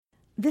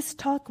This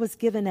talk was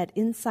given at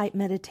Insight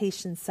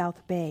Meditation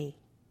South Bay.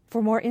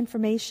 For more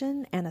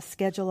information and a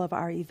schedule of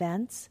our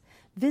events,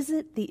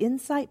 visit the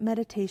Insight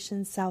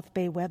Meditation South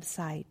Bay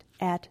website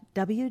at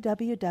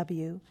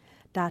www.imsb.org.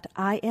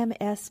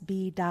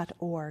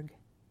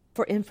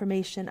 For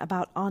information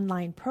about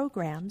online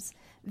programs,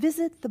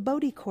 visit the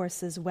Bodhi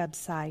Courses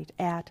website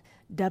at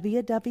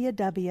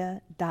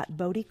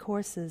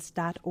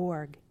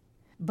www.bodhicourses.org.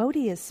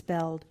 Bodhi is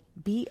spelled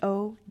Bodhi.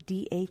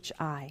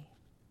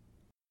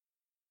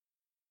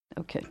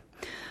 Okay.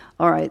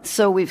 All right.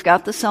 So we've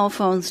got the cell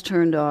phones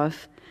turned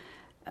off.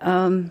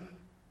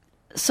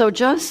 So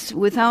just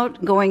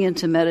without going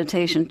into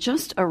meditation,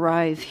 just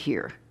arrive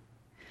here.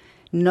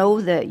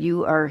 Know that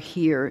you are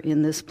here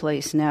in this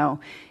place now.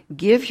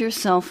 Give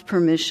yourself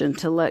permission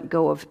to let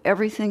go of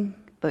everything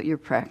but your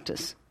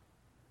practice.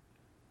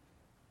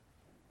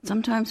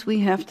 Sometimes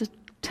we have to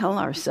tell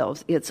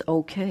ourselves it's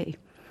okay.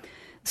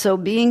 So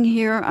being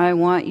here, I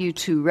want you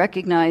to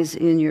recognize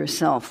in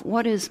yourself,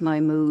 what is my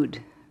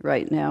mood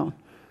right now?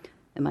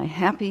 Am I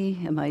happy?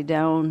 Am I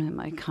down? Am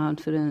I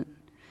confident?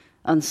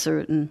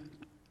 Uncertain?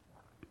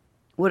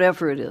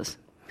 Whatever it is.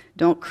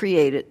 Don't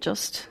create it,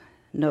 just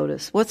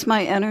notice. What's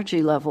my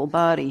energy level?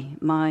 Body,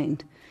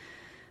 mind,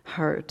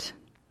 heart?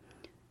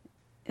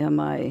 Am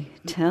I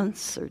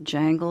tense or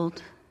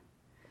jangled?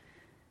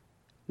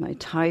 Am I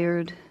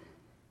tired?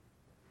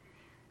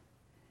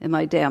 Am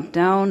I damped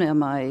down?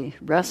 Am I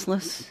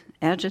restless,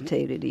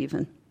 agitated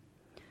even?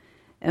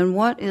 And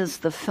what is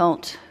the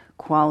felt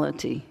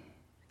quality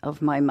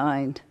of my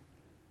mind?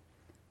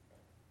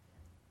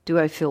 Do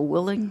I feel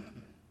willing?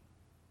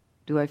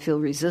 Do I feel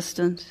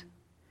resistant?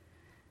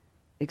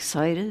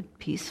 Excited?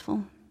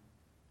 Peaceful?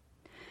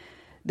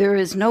 There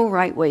is no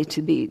right way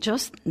to be.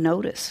 Just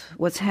notice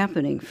what's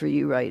happening for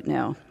you right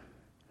now.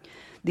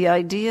 The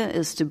idea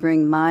is to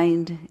bring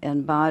mind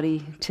and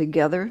body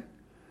together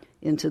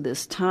into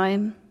this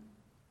time,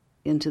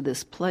 into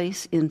this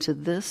place, into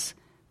this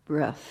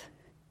breath,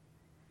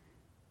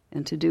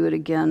 and to do it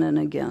again and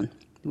again,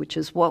 which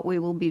is what we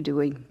will be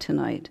doing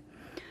tonight.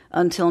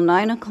 Until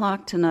 9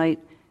 o'clock tonight,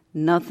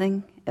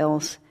 nothing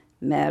else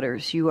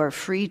matters. You are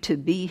free to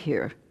be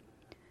here,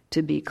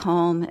 to be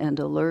calm and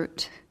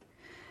alert,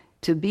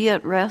 to be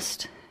at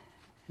rest,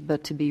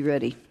 but to be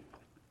ready.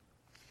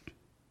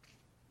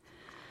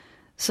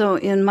 So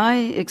in my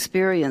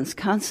experience,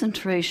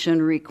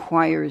 concentration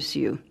requires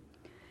you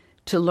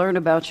to learn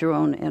about your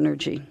own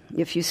energy.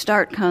 If you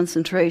start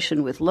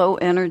concentration with low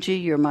energy,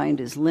 your mind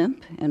is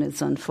limp and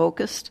it's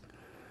unfocused.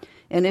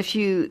 And if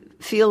you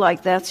feel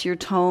like that's your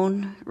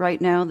tone right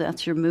now,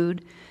 that's your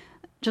mood,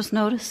 just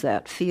notice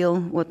that.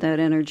 Feel what that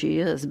energy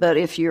is. But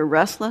if you're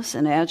restless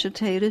and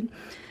agitated,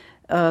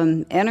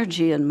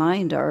 energy and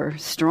mind are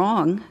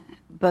strong,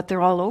 but they're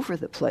all over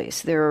the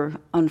place. They're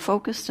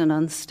unfocused and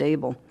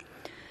unstable.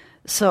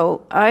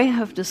 So I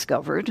have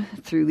discovered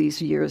through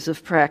these years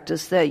of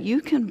practice that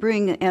you can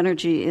bring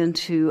energy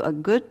into a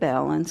good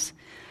balance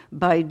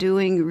by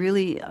doing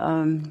really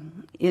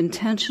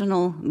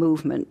intentional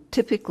movement.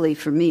 Typically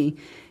for me,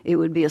 it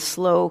would be a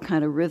slow,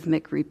 kind of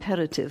rhythmic,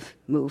 repetitive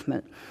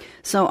movement.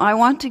 So I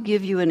want to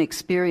give you an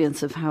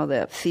experience of how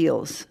that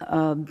feels,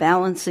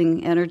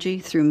 balancing energy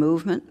through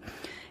movement.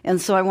 And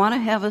so I want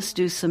to have us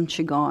do some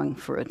Qigong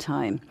for a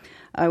time.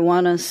 I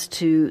want us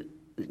to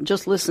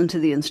just listen to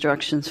the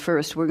instructions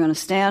first. We're going to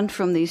stand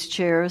from these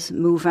chairs,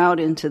 move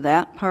out into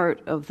that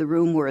part of the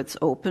room where it's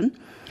open,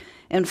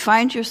 and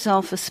find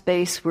yourself a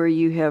space where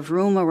you have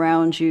room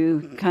around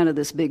you, kind of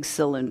this big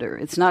cylinder.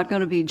 It's not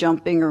going to be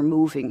jumping or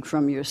moving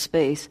from your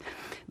space,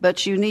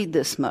 but you need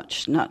this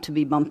much not to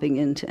be bumping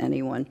into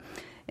anyone.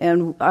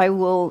 And I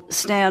will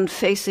stand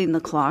facing the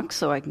clock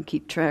so I can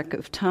keep track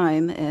of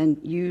time, and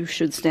you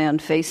should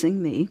stand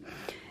facing me.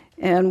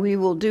 And we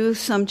will do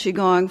some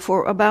Qigong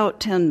for about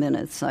 10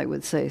 minutes, I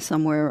would say,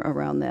 somewhere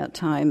around that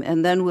time.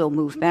 And then we'll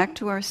move back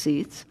to our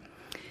seats.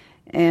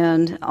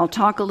 And I'll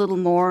talk a little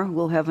more.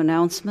 We'll have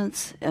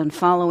announcements. And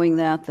following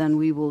that, then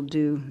we will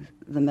do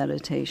the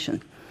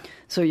meditation.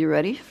 So you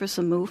ready for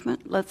some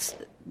movement? Let's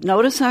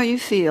notice how you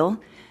feel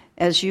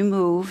as you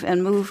move.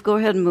 And move. Go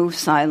ahead and move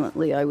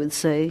silently, I would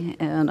say.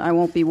 And I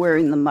won't be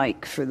wearing the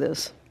mic for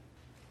this.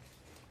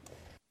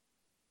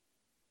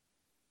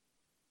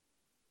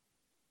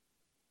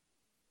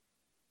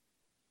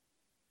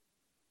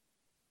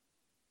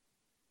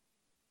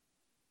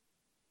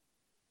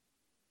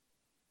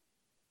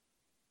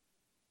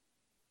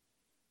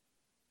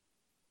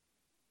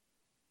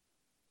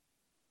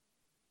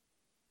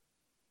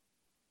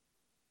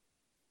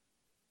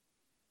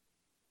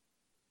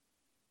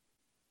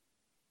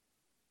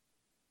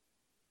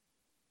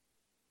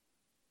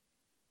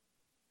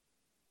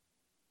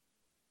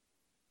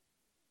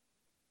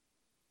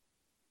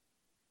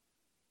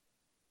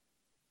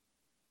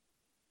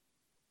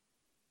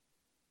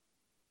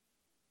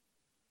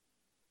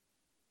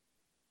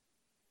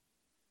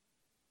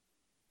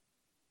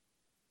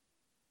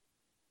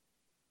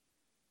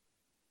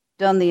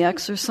 Done the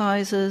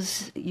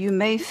exercises, you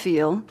may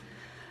feel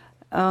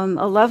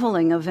a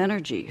leveling of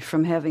energy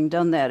from having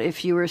done that.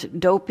 If you were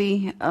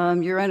dopey,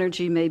 your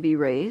energy may be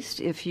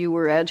raised. If you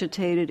were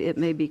agitated, it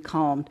may be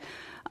calmed.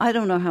 I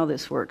don't know how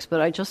this works,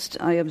 but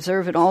I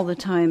observe it all the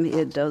time.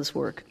 It does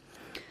work.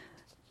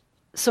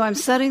 So I'm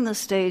setting the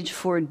stage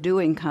for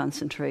doing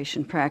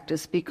concentration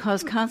practice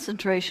because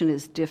concentration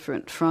is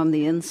different from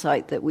the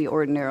insight that we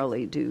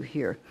ordinarily do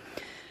here.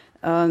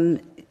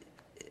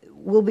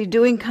 We'll be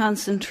doing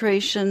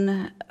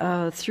concentration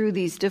through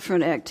these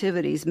different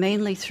activities,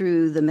 mainly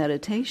through the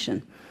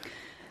meditation.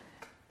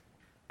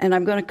 And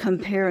I'm going to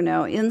compare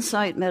now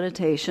insight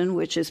meditation,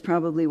 which is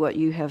probably what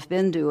you have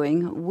been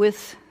doing,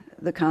 with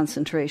the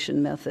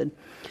concentration method.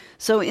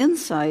 So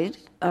insight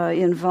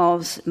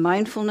involves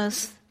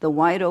mindfulness, the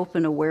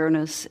wide-open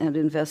awareness and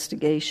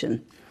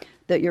investigation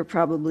that you're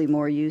probably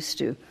more used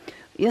to.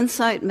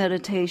 Insight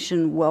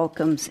meditation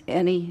welcomes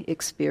any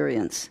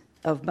experience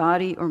of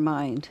body or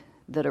mind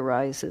that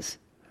arises.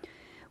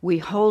 We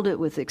hold it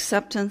with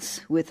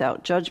acceptance,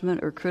 without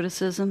judgment or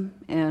criticism,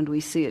 and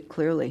we see it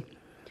clearly.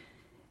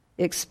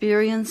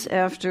 Experience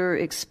after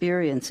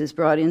experience is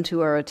brought into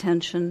our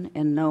attention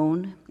and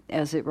known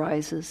as it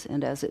rises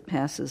and as it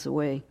passes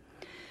away.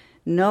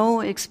 No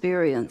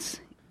experience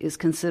is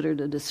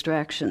considered a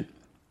distraction.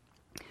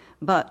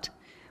 But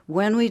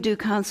when we do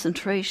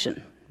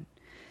concentration,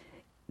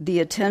 the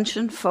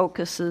attention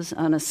focuses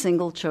on a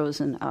single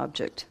chosen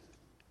object.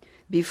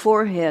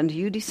 Beforehand,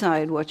 you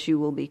decide what you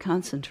will be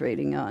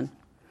concentrating on.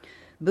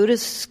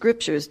 Buddhist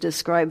scriptures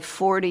describe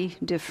 40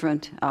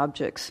 different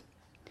objects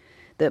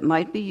that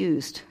might be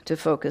used to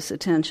focus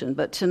attention,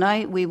 but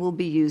tonight we will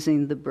be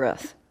using the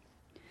breath.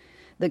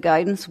 The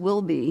guidance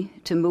will be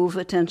to move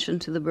attention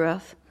to the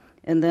breath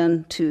and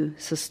then to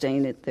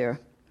sustain it there.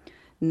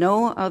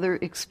 No other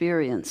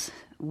experience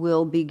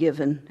will be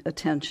given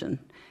attention,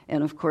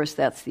 and of course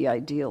that's the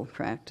ideal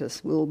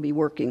practice. We'll be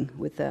working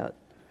with that.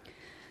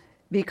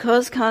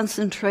 Because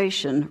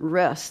concentration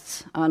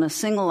rests on a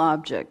single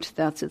object,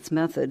 that's its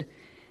method,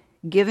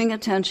 giving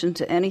attention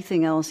to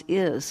anything else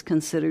is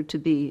considered to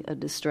be a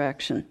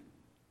distraction.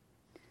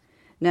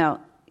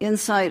 Now,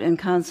 insight and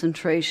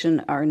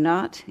concentration are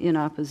not in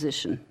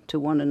opposition to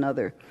one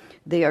another.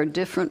 They are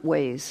different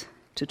ways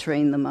to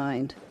train the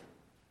mind.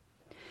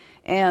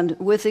 And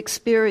with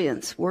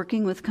experience,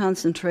 working with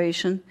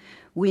concentration,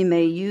 we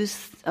may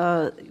use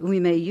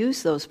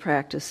those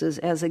practices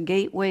as a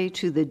gateway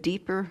to the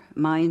deeper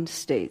mind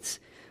states,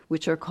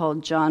 which are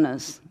called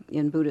jhanas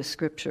in Buddhist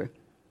scripture.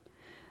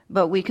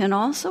 But we can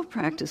also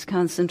practice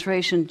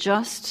concentration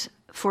just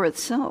for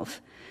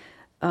itself.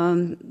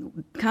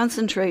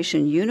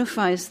 Concentration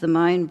unifies the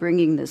mind,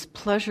 bringing this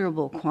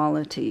pleasurable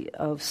quality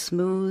of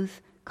smooth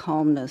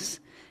calmness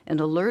and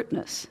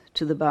alertness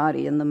to the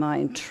body and the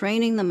mind,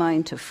 training the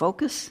mind to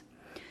focus,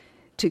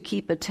 to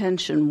keep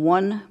attention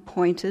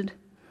one-pointed,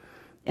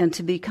 and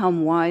to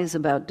become wise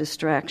about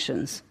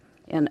distractions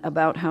and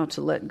about how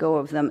to let go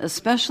of them,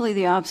 especially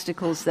the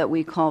obstacles that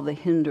we call the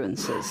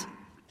hindrances.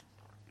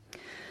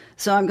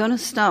 So I'm going to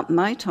stop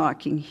my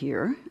talking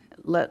here,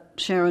 let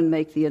Sharon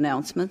make the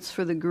announcements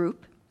for the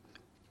group.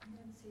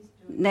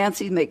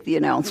 Nancy make the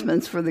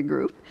announcements for the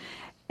group,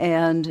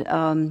 and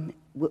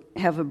we'll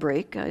have a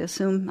break, I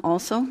assume,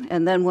 also.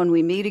 And then when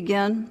we meet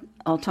again,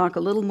 I'll talk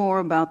a little more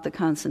about the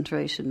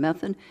concentration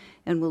method,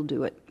 and we'll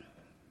do it.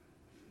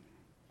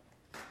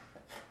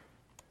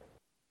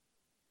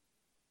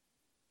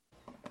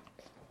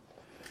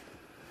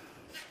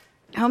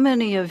 How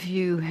many of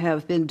you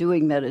have been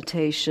doing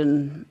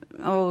meditation,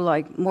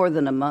 like more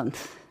than a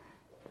month?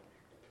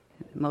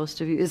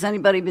 Most of you. Has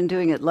anybody been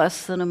doing it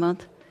less than a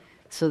month?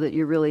 So that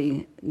you're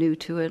really new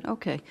to it?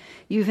 Okay.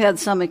 You've had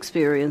some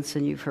experience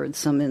and you've heard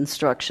some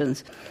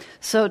instructions.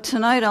 So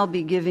tonight I'll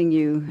be giving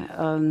you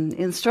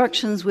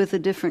instructions with a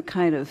different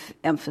kind of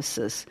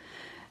emphasis.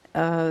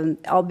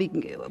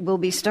 We'll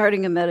be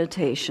starting a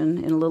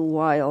meditation in a little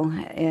while,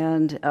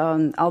 and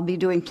I'll be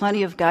doing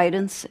plenty of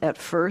guidance at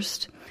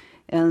first,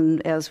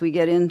 and as we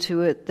get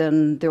into it,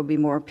 then there'll be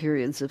more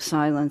periods of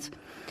silence.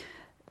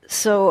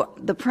 So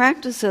the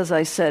practice, as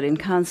I said, in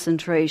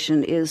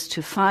concentration is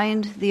to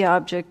find the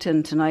object,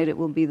 and tonight it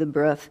will be the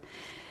breath,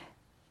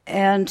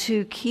 and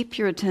to keep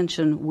your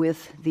attention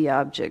with the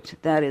object.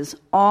 That is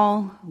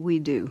all we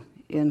do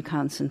in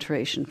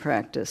concentration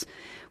practice.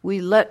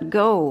 We let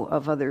go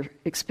of other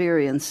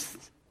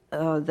experience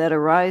that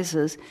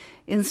arises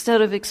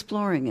instead of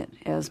exploring it,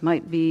 as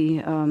might be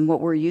what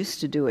we're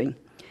used to doing.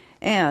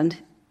 And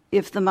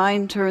if the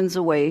mind turns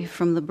away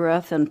from the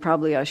breath, and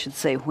probably I should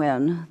say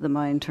when the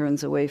mind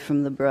turns away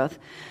from the breath,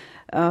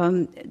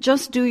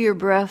 just do your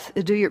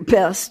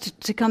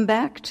best to come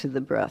back to the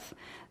breath.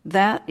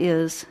 That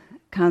is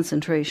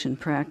concentration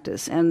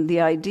practice. And the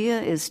idea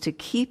is to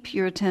keep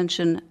your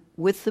attention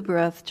with the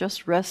breath,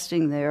 just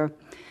resting there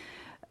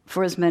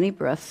for as many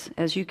breaths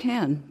as you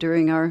can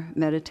during our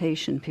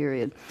meditation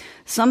period.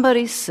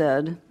 Somebody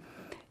said,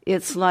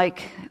 it's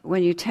like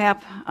when you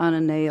tap on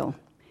a nail.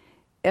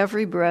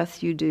 Every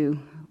breath you do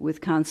with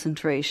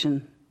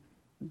concentration,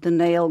 the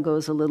nail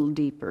goes a little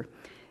deeper.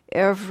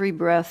 every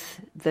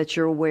breath that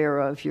you're aware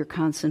of, your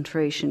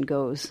concentration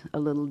goes a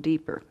little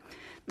deeper.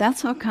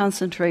 That's how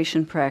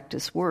concentration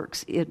practice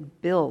works.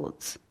 It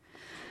builds.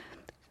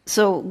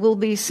 So we'll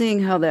be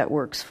seeing how that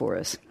works for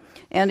us.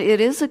 And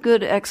it is a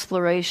good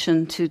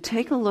exploration to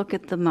take a look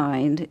at the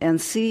mind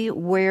and see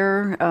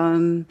where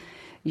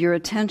your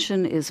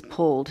attention is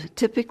pulled.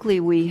 Typically,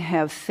 we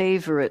have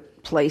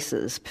favorite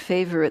places,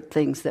 favorite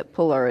things that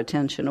pull our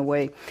attention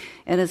away.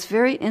 And it's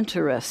very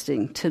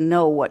interesting to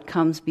know what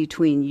comes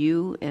between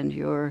you and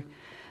your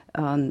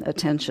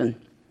attention.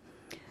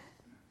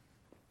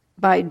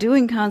 By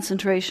doing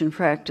concentration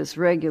practice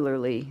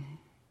regularly,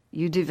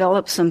 you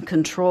develop some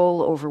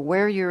control over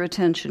where your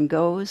attention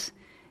goes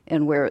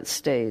and where it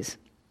stays.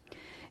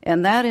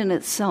 And that in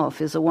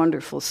itself is a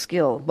wonderful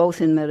skill,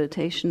 both in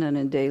meditation and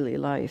in daily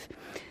life.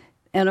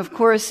 And of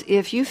course,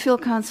 if you feel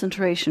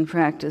concentration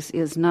practice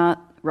is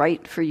not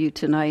right for you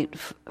tonight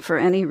for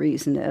any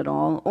reason at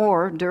all,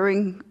 or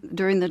during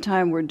the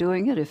time we're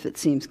doing it, if it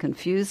seems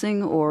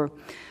confusing or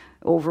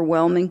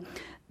overwhelming,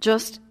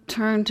 just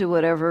turn to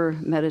whatever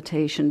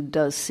meditation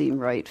does seem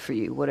right for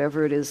you,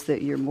 whatever it is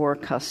that you're more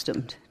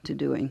accustomed to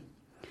doing.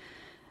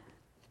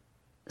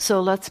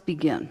 So let's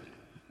begin.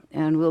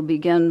 And we'll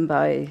begin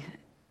by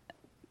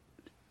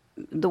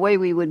the way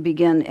we would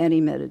begin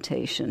any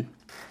meditation.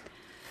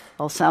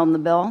 I'll sound the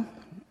bell,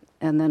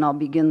 and then I'll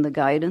begin the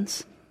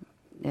guidance,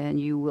 and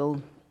you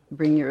will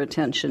bring your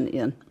attention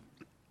in.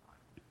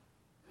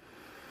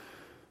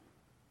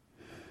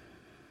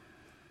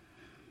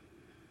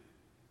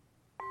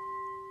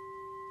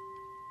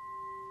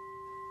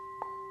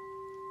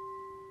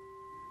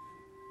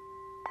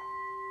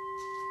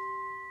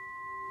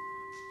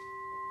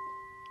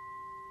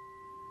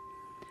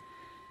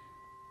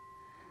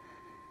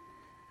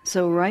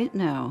 So right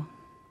now,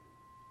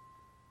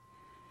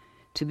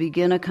 to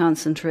begin a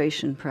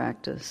concentration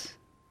practice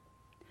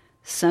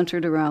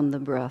centered around the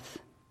breath,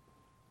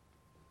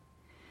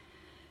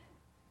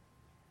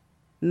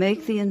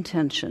 make the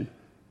intention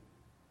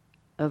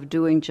of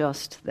doing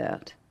just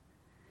that.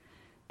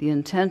 The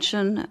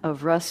intention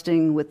of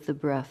resting with the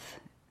breath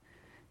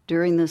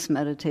during this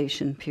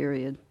meditation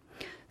period.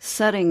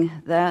 Setting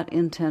that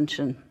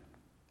intention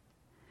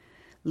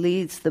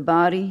leads the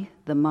body,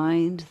 the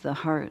mind, the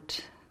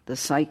heart, the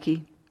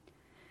psyche,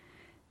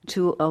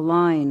 to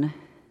align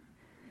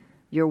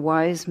your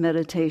wise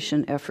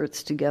meditation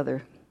efforts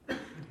together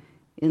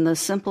in the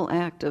simple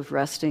act of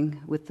resting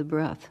with the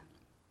breath.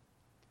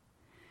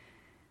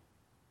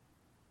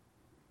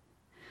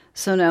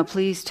 So now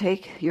please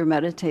take your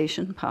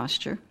meditation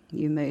posture.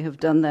 You may have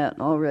done that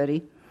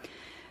already.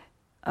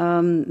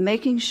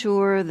 Making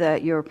sure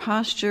that your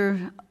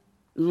posture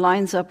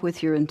lines up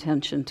with your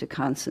intention to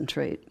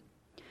concentrate,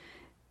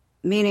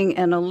 meaning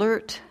an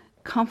alert,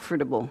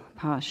 comfortable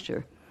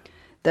posture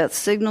that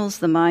signals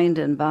the mind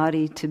and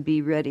body to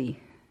be ready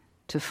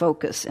to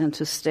focus and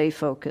to stay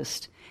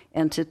focused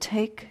and to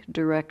take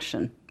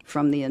direction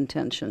from the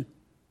intention.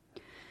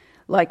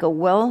 Like a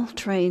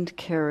well-trained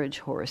carriage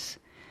horse,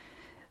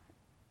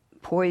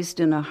 poised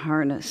in a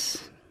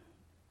harness,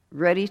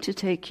 ready to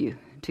take you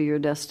to your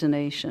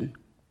destination.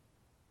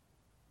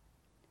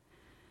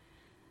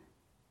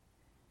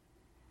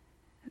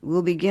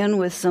 We'll begin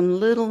with some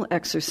little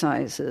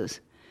exercises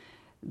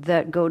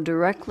that go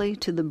directly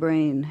to the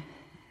brain,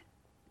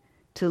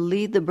 to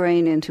lead the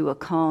brain into a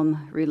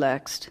calm,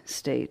 relaxed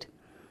state.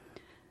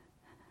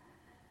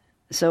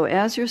 So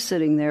as you're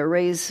sitting there,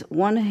 raise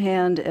one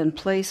hand and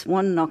place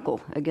one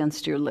knuckle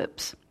against your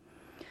lips.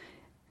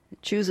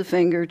 Choose a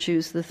finger,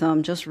 choose the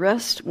thumb. Just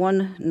rest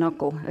one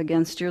knuckle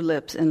against your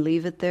lips and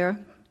leave it there.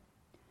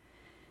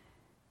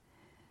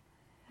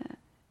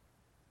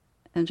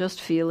 And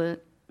just feel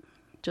it.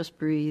 Just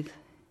breathe.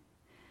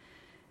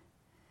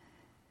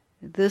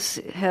 This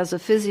has a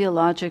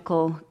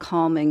physiological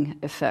calming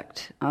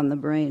effect on the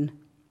brain.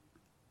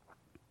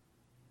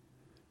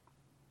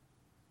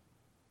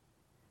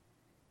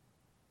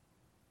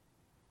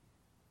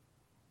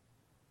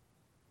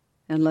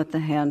 And let the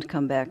hand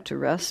come back to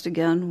rest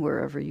again,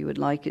 wherever you would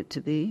like it to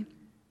be.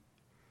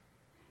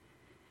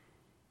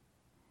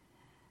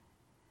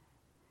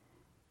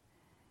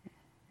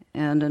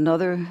 And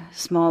another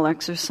small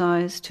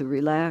exercise to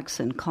relax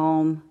and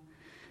calm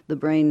the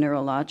brain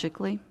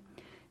neurologically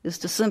is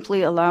to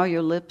simply allow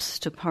your lips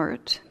to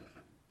part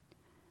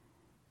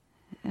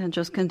and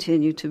just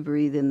continue to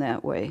breathe in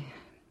that way.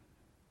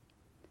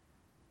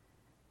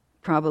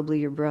 Probably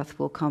your breath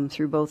will come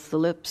through both the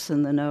lips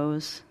and the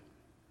nose.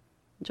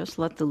 Just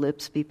let the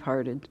lips be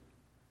parted.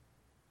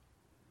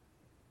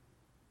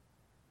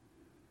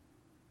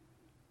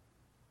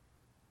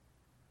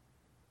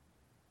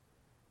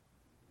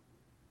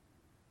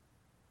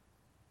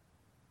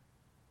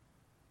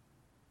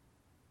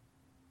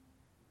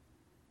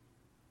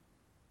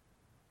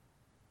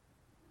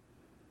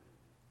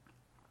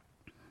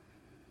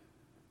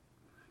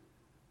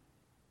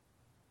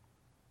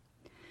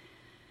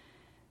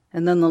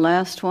 And then the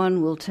last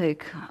one will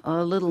take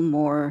a little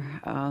more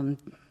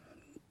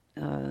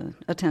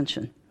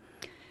attention.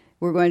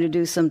 We're going to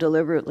do some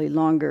deliberately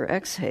longer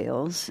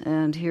exhales,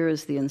 and here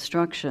is the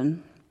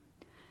instruction.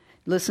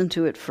 Listen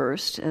to it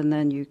first, and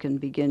then you can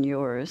begin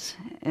yours.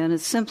 And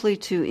it's simply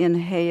to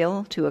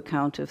inhale to a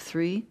count of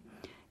 3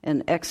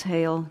 and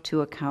exhale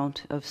to a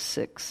count of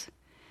 6.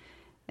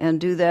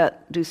 And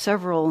do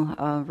several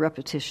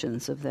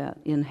repetitions of that.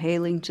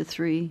 Inhaling to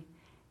 3,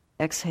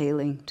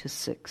 exhaling to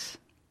 6.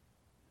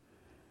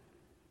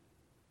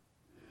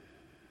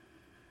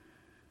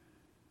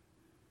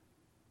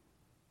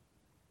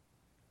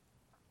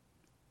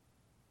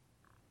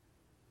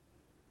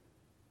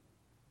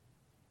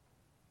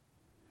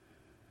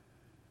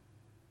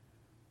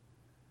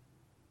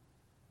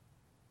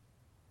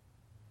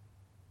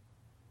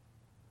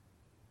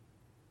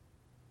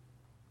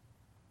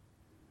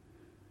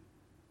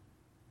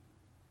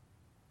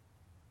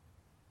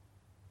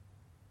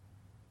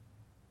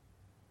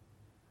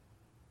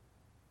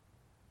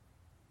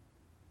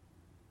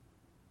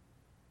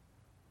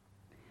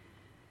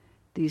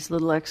 These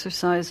little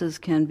exercises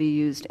can be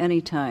used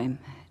anytime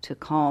to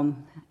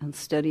calm and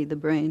steady the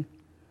brain.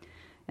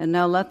 And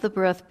now let the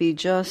breath be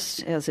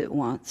just as it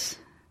wants.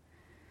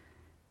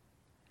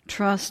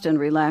 Trust and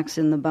relax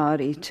in the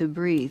body to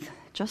breathe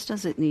just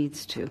as it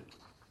needs to.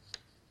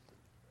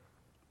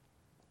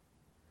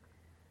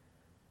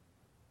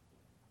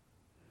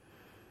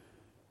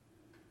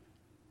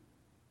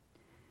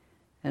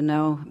 And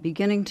now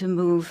beginning to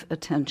move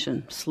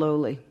attention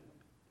slowly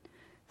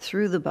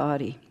through the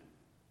body,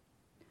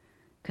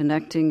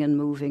 connecting and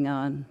moving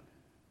on.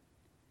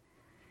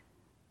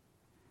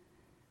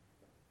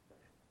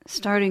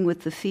 Starting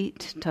with the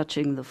feet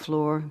touching the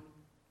floor,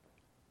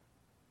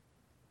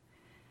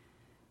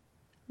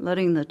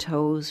 letting the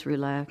toes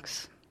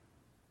relax.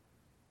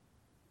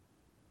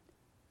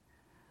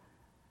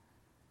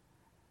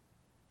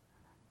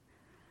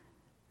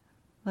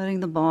 Letting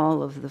the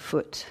ball of the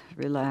foot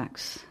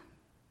relax,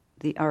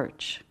 the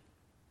arch,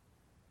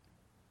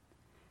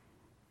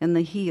 and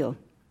the heel.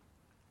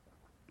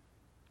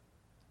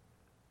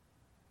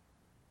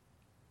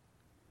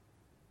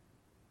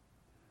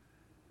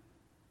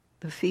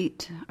 The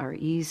feet are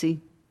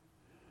easy,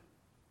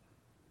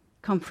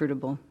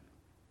 comfortable.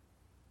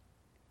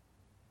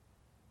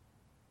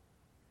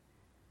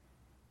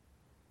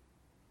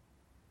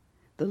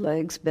 The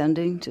legs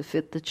bending to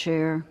fit the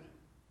chair,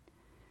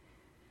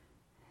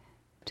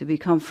 to be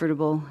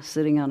comfortable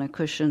sitting on a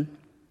cushion.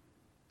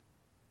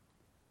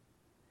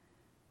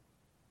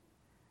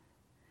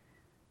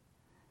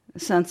 The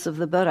sense of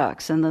the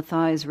buttocks and the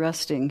thighs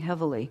resting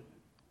heavily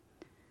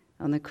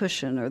on the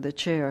cushion or the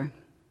chair.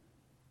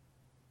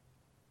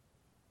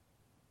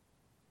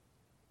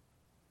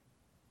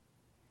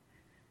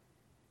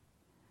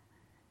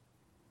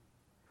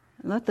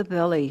 Let the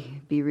belly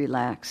be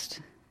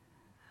relaxed.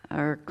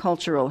 Our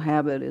cultural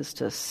habit is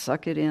to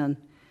suck it in.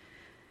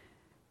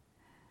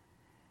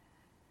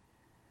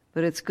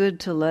 But it's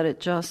good to let it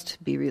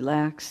just be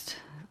relaxed.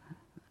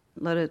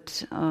 Let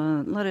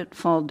it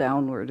fall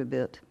downward a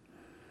bit.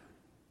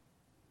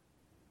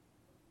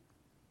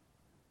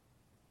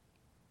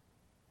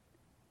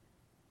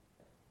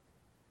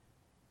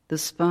 The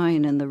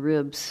spine and the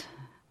ribs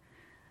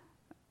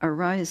are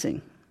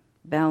rising,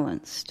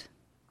 balanced.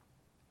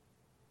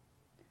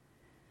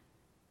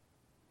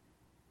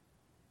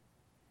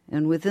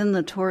 And within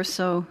the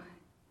torso,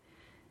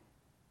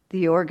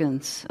 the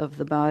organs of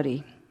the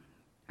body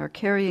are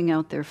carrying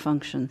out their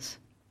functions.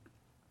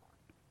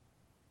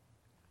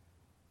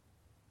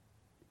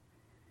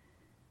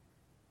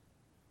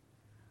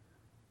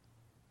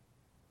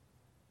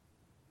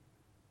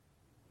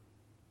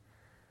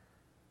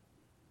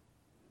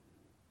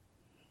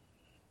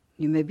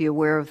 You may be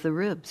aware of the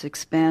ribs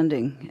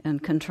expanding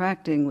and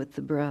contracting with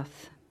the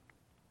breath.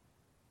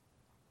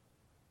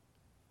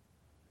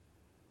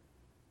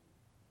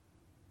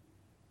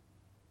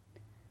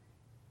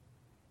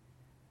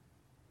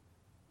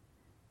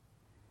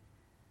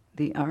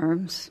 The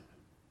arms,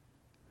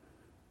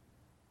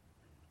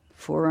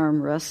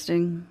 forearm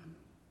resting,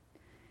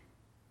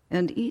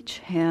 and each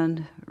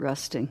hand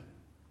resting,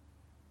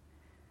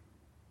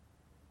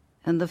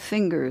 and the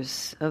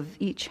fingers of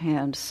each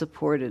hand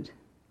supported.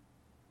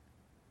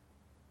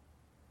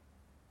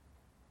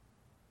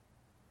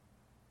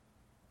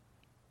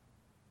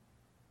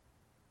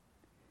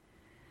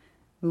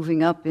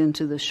 Moving up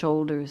into the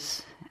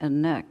shoulders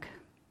and neck,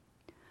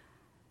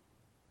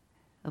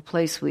 a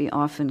place we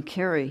often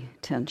carry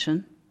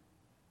tension.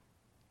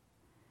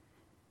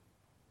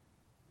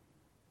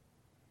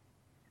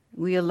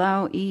 We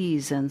allow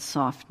ease and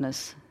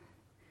softness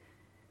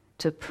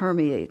to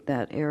permeate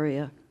that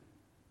area.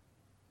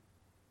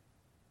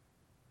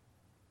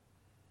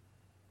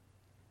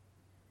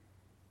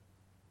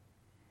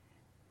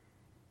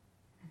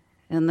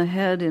 And the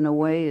head, in a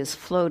way, is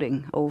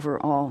floating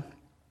over all.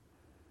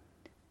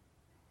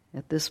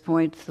 At this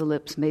point, the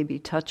lips may be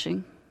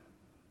touching.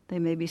 They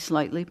may be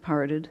slightly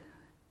parted.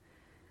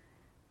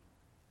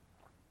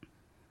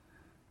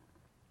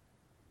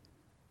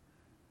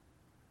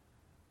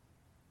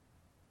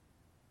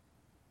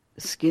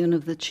 The skin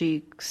of the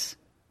cheeks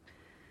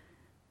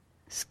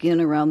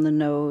skin around the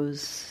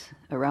nose,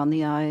 around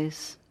the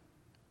eyes,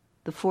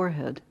 the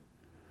forehead.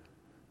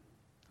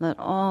 Let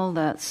all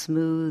that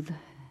smooth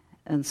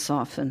and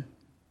soften.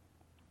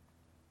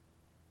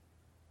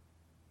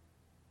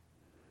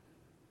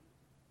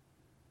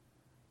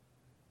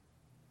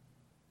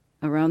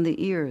 Around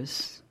the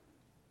ears,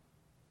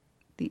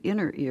 the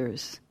inner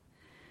ears.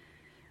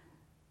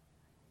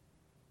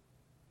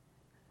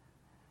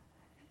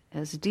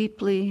 As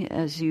deeply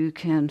as you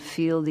can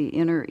feel the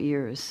inner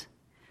ears,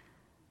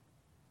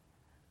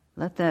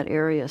 let that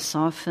area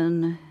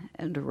soften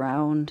and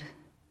round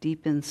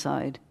deep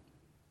inside.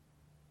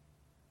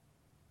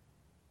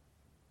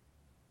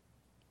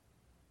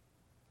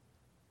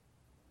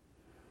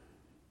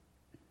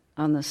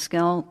 On the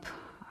scalp,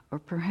 or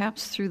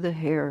perhaps through the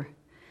hair,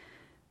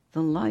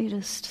 the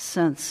lightest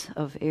sense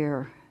of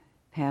air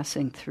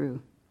passing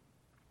through.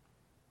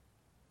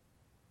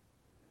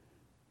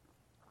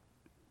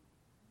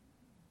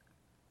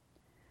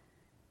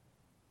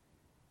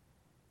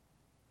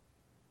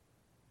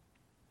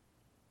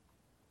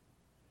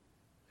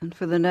 And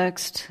for the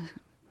next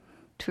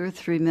 2 or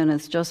 3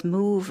 minutes, just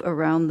move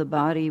around the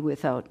body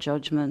without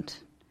judgment,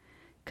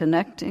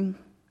 connecting,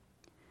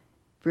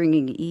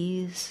 bringing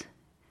ease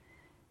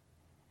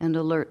and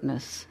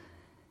alertness,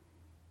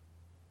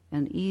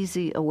 an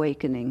easy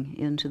awakening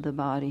into the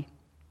body.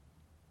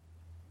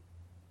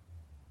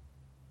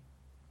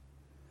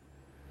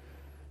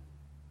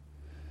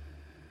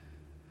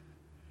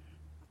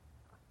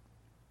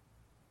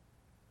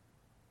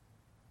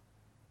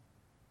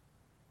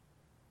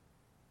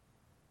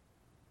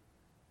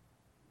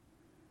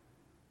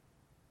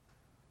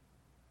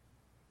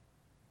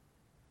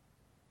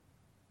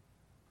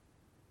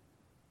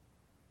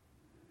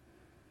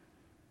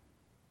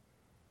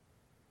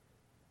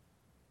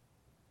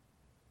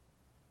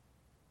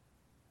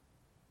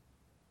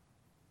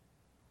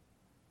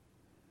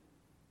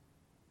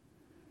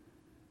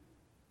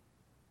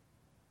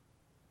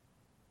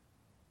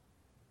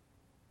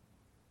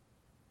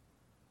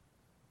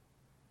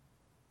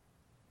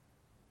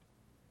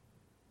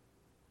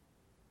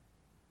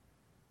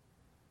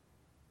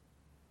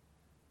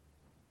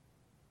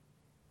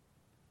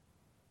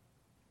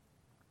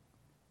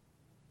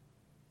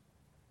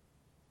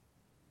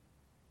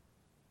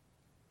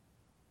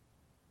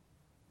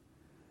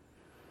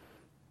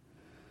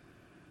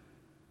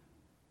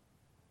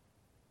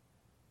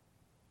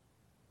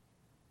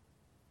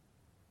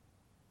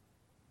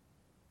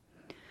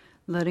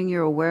 Letting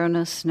your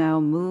awareness now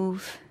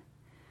move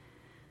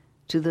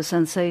to the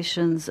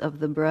sensations of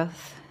the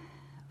breath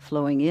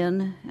flowing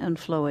in and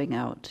flowing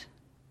out.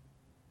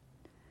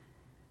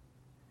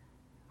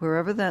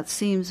 Wherever that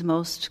seems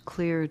most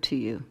clear to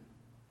you,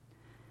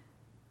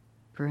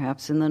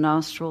 perhaps in the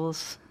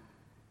nostrils,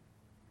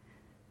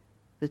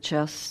 the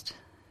chest,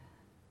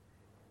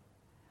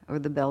 or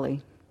the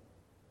belly.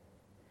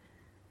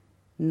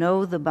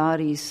 Know the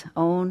body's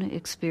own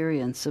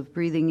experience of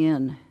breathing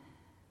in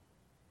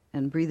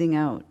and breathing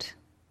out.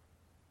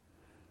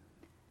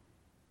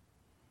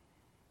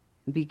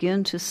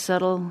 Begin to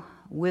settle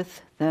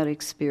with that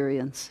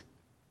experience.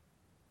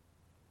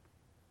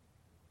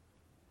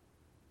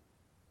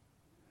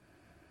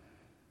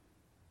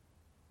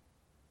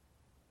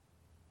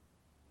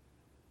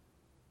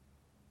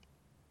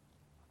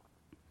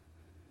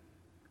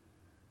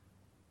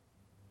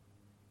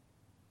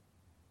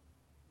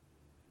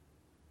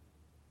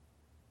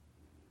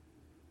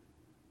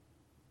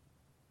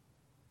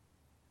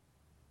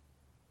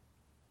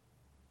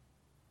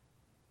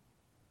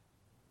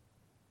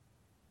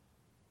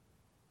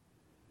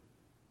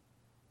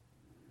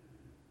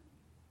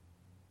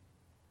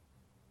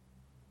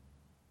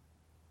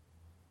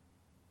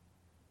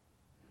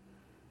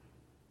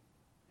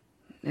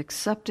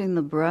 Accepting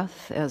the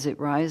breath as it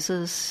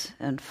rises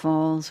and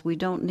falls, we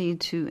don't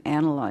need to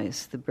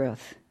analyze the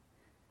breath.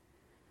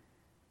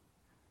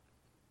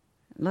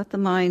 Let the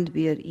mind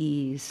be at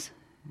ease.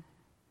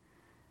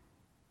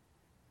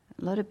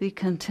 Let it be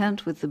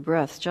content with the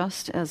breath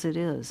just as it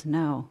is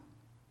now.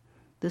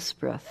 This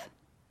breath,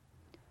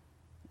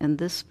 and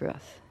this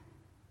breath,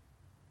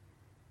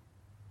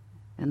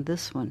 and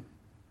this one.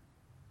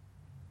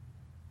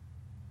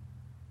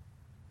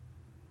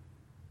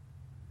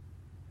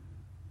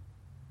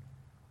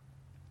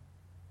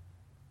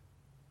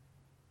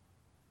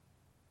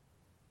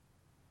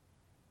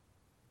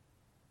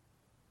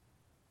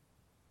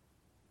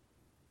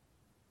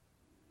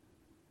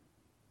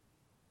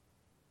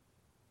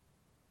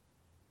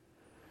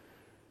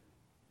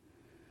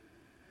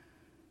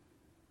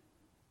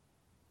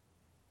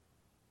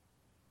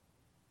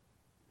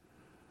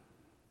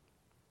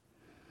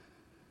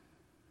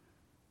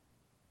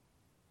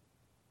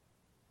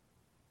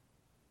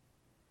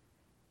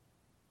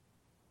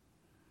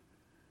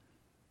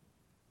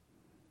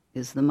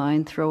 Is the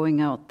mind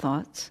throwing out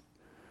thoughts?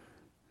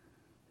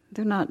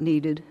 They're not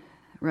needed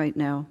right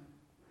now.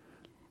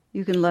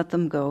 You can let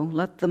them go.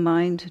 Let the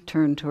mind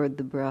turn toward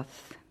the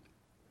breath.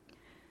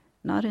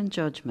 Not in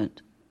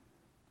judgment,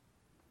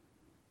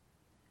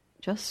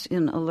 just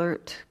in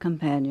alert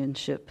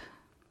companionship.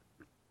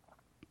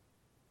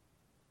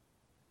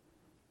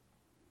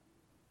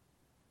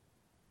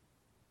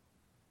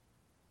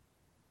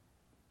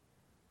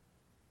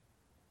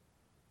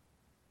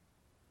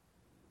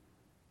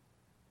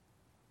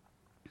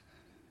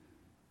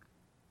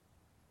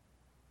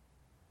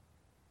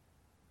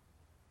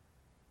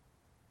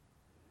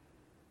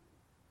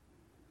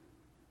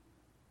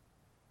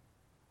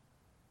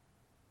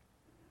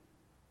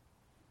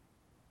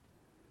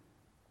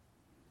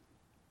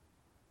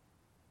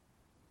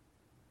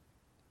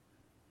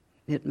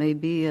 It may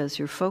be as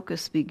your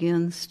focus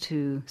begins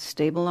to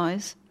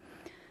stabilize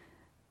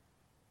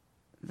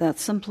that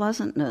some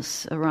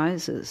pleasantness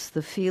arises,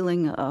 the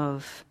feeling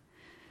of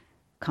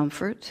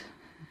comfort,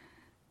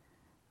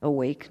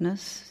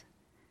 awakeness.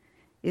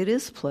 It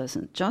is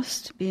pleasant,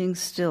 just being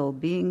still,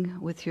 being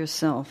with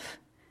yourself,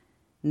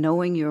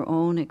 knowing your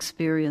own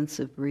experience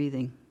of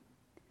breathing.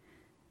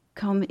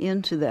 Come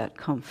into that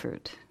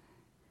comfort.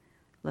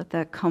 Let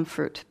that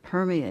comfort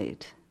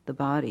permeate the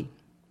body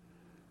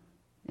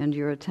and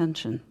your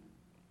attention.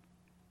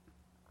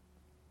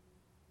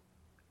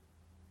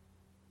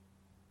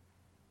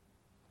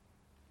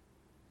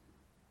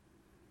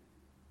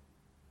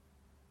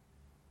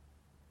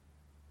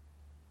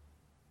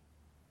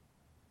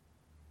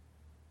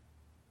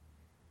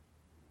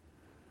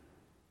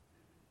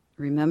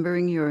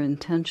 Remembering your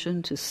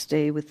intention to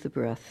stay with the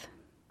breath.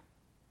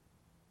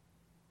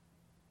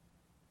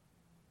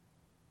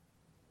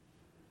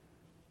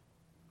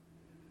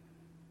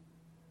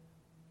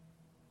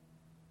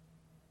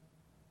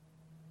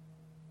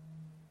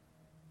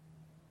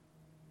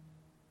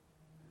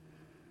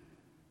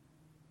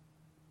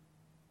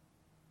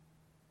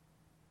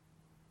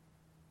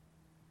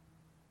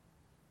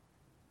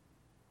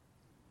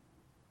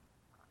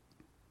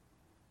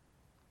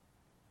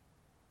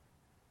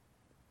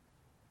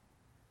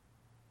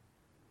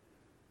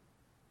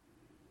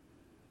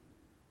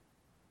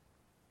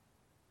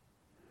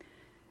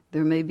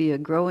 There may be a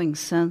growing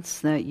sense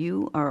that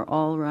you are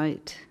all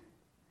right,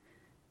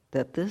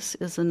 that this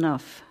is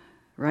enough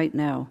right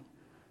now.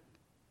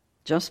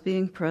 Just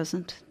being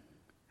present,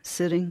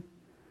 sitting,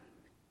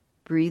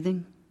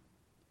 breathing,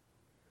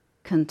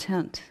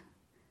 content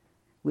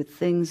with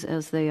things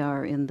as they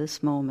are in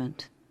this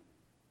moment.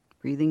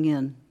 Breathing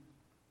in,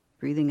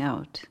 breathing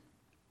out.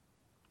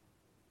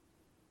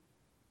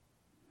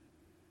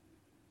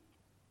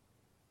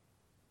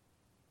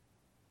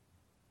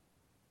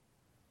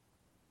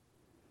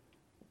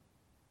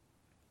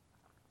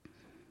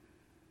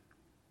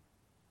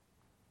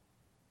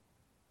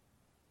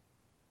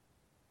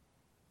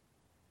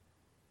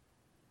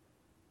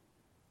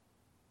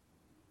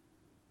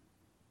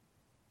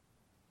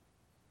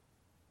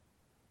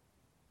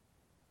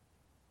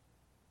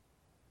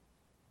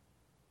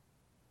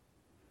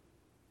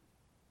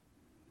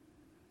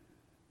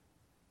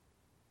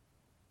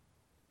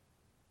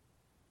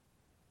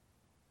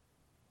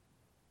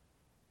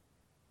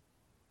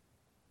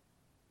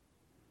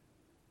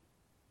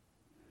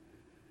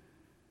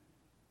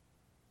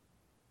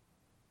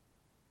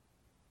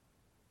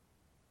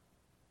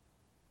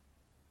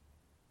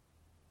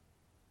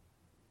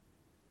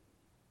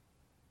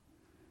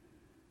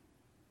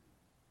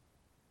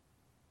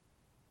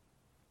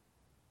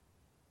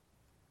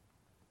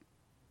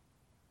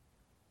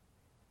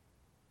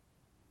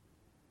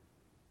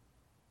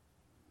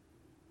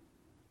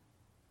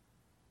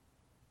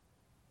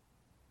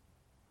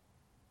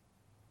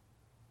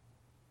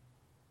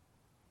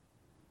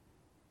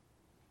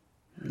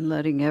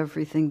 Letting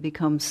everything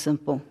become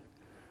simple.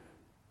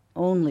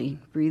 Only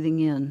breathing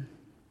in,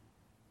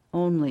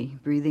 only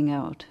breathing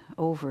out,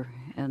 over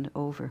and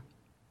over.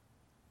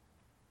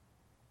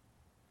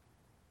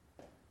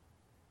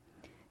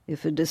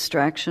 If a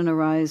distraction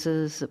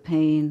arises, a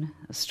pain,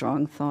 a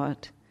strong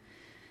thought,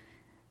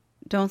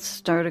 don't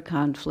start a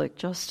conflict.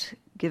 Just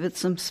give it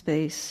some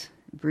space,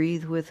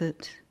 breathe with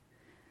it.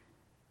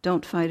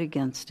 Don't fight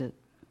against it.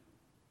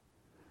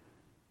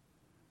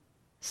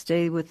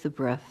 Stay with the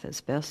breath as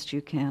best you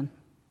can.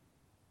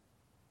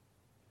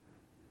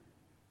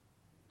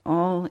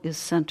 All is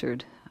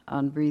centered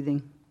on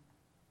breathing.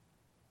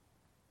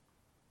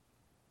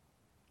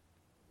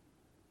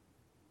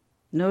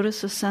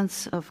 Notice a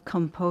sense of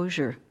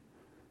composure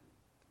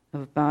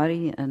of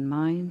body and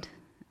mind,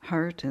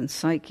 heart and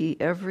psyche,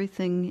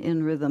 everything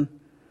in rhythm,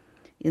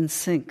 in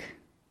sync,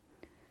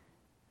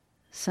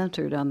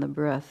 centered on the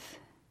breath,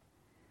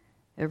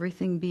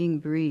 everything being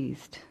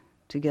breathed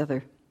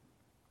together.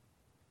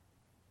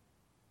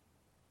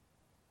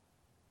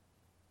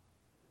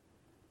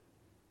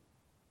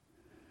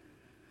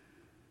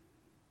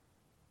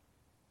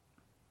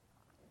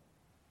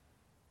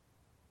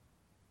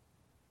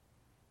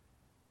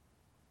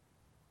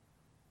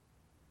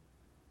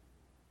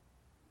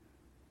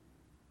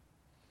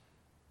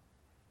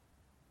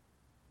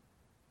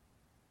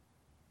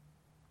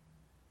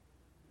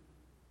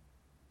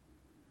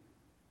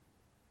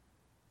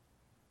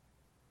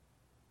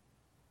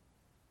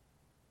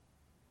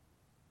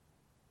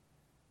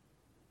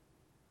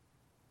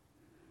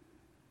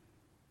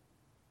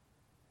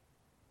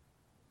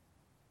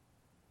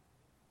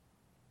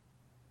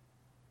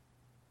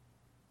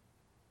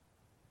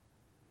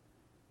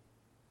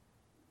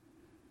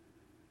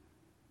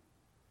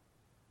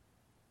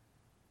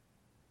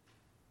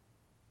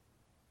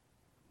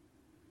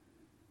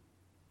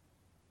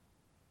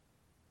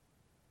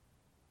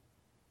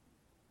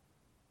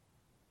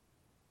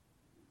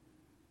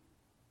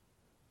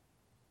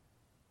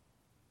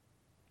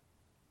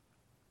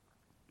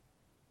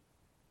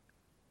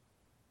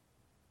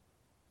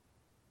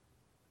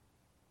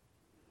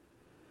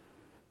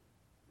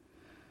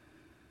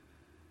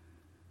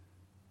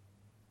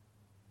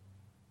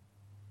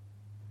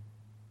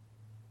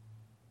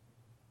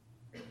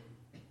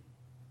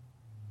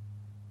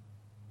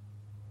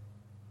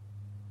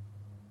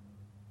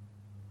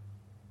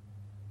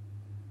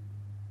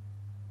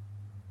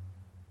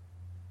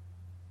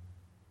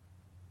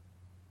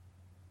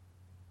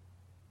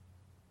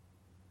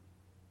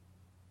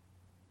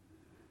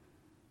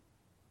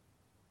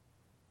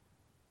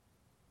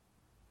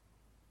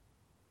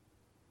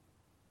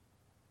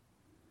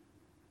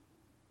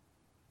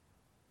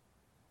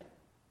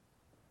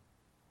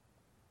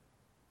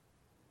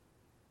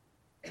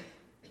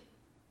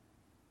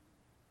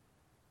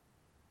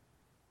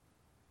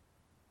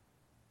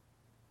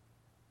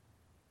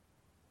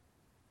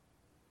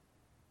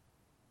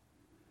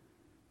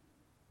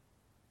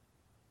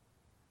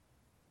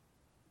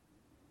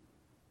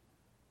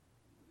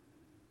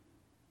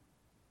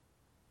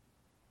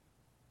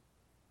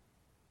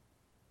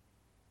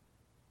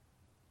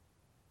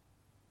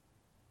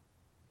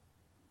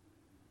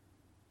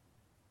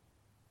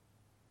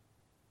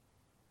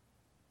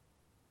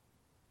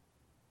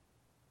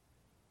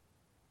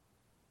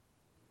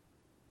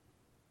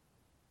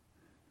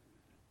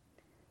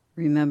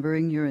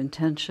 remembering your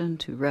intention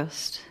to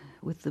rest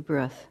with the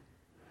breath,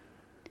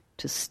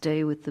 to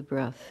stay with the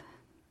breath.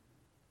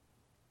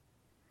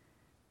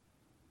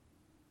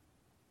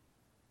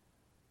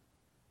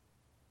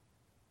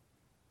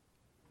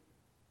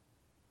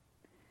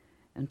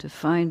 And to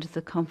find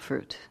the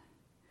comfort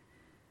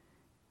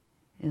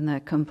in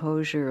that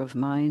composure of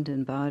mind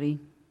and body,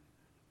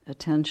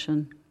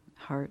 attention,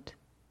 heart.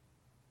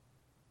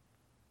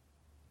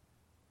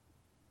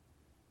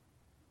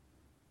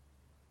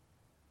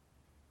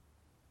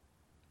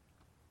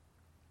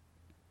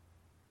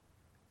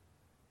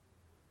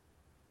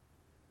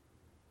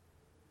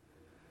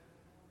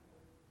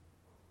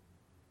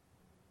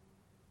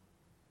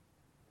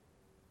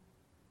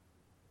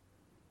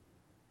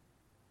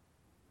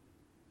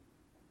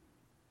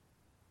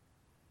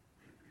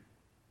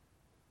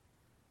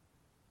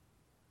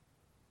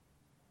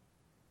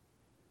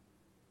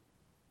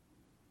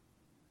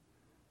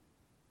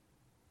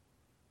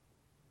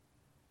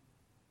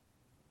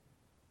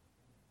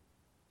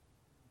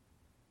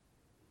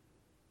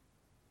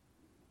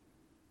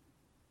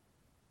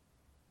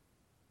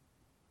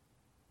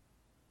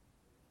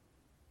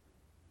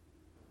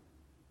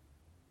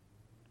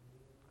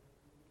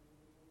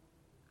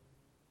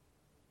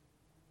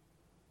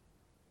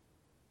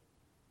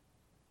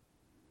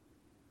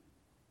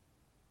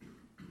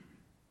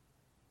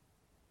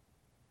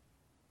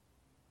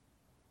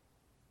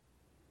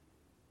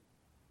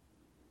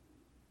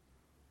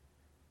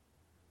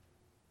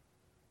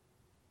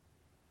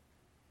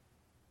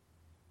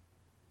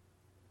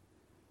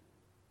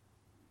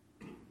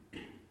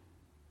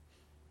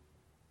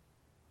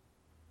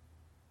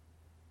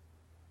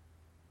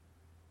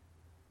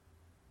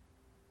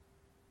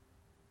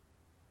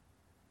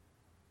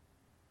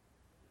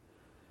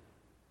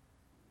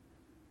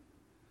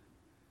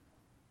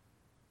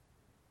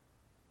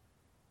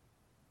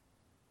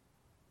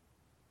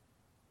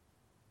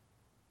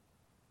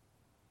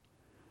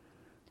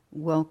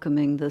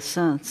 Welcoming the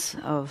sense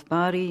of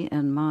body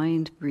and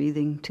mind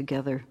breathing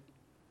together,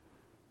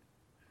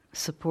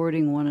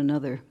 supporting one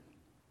another,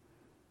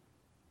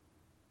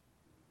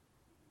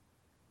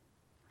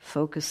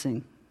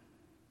 focusing.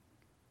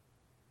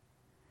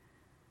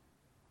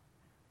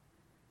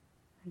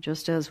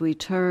 Just as we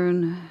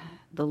turn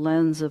the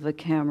lens of a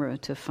camera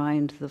to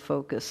find the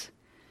focus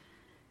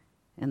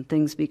and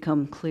things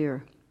become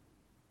clear.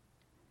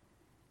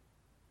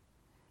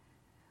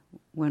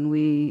 When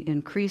we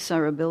increase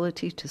our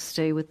ability to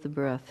stay with the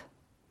breath,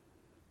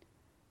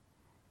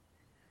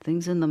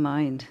 things in the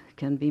mind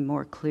can be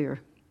more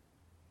clear.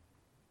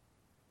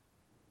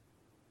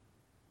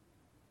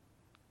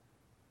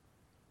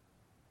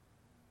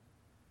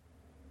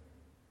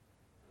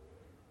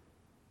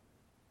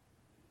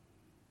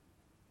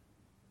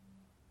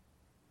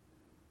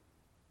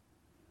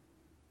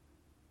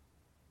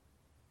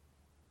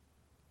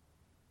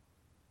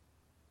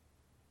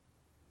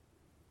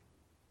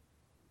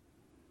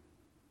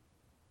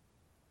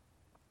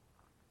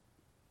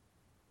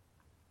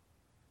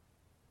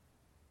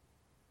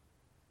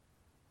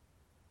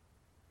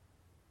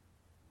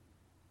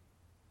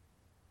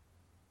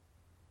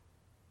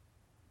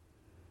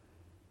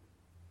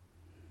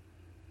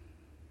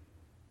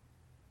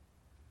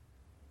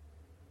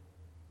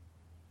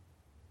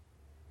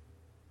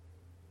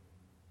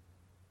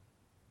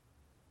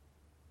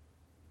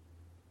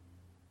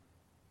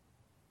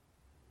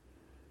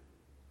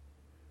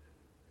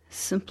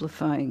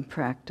 Simplifying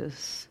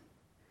practice.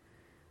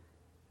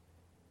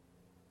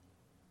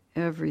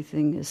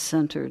 Everything is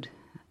centered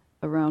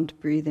around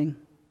breathing,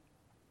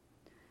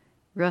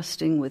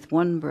 resting with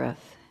one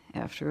breath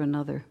after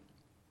another.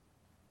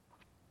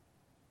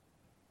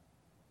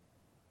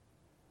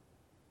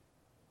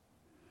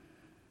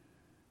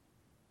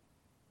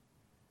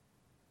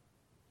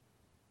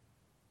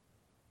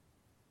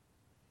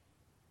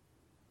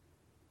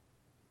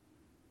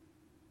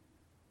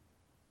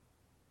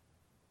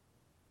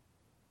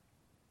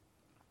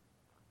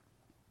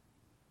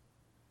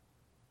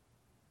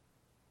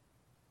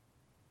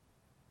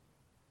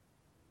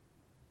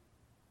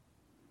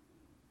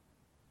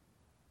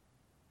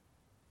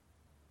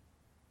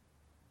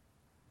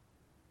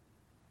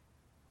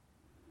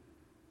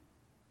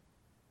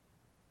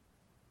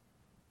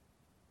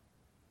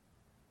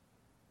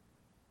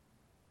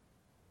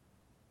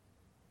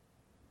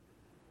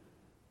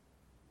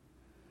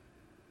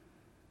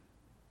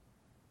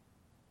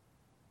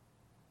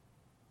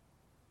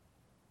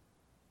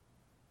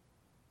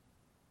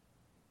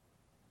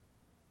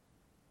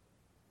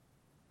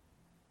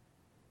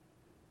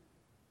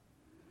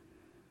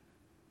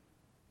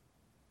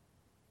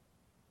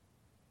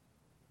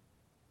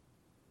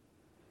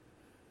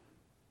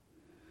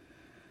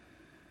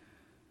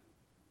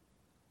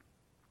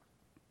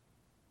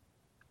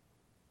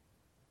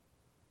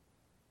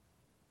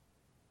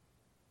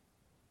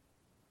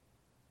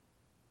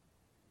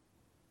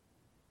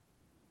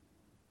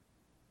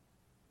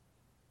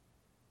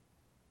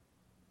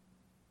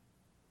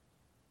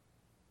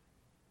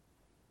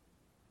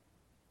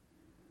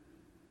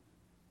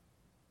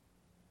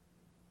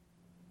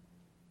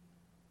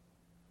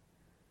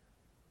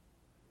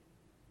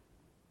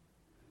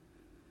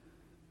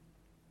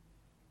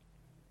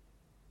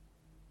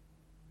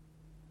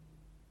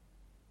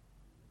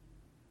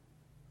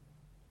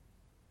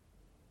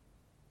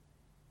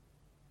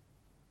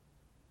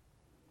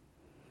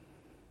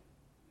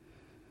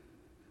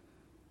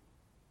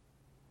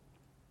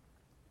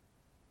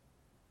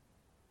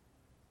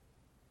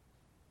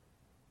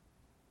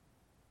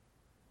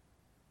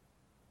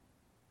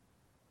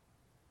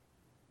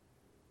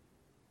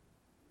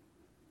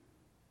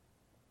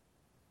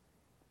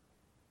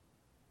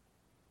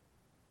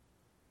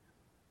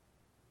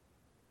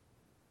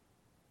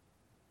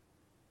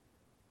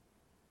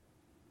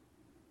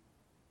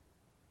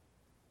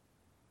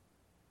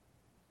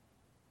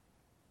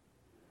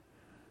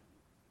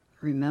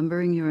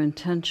 remembering your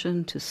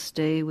intention to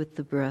stay with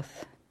the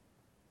breath.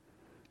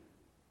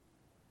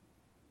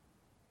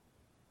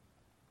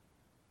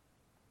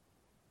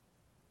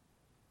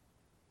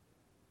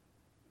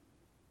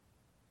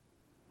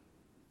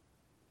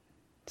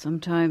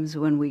 Sometimes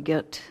when we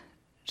get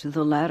to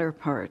the latter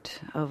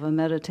part of a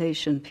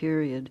meditation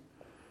period,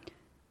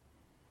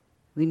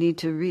 we need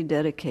to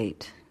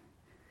rededicate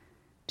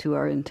to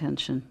our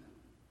intention.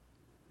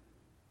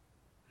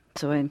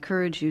 So I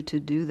encourage you to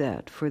do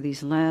that for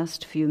these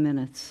last few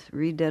minutes.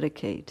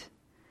 Rededicate.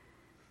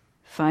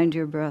 Find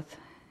your breath.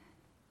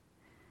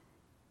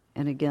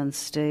 And again,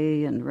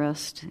 stay and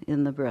rest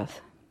in the breath.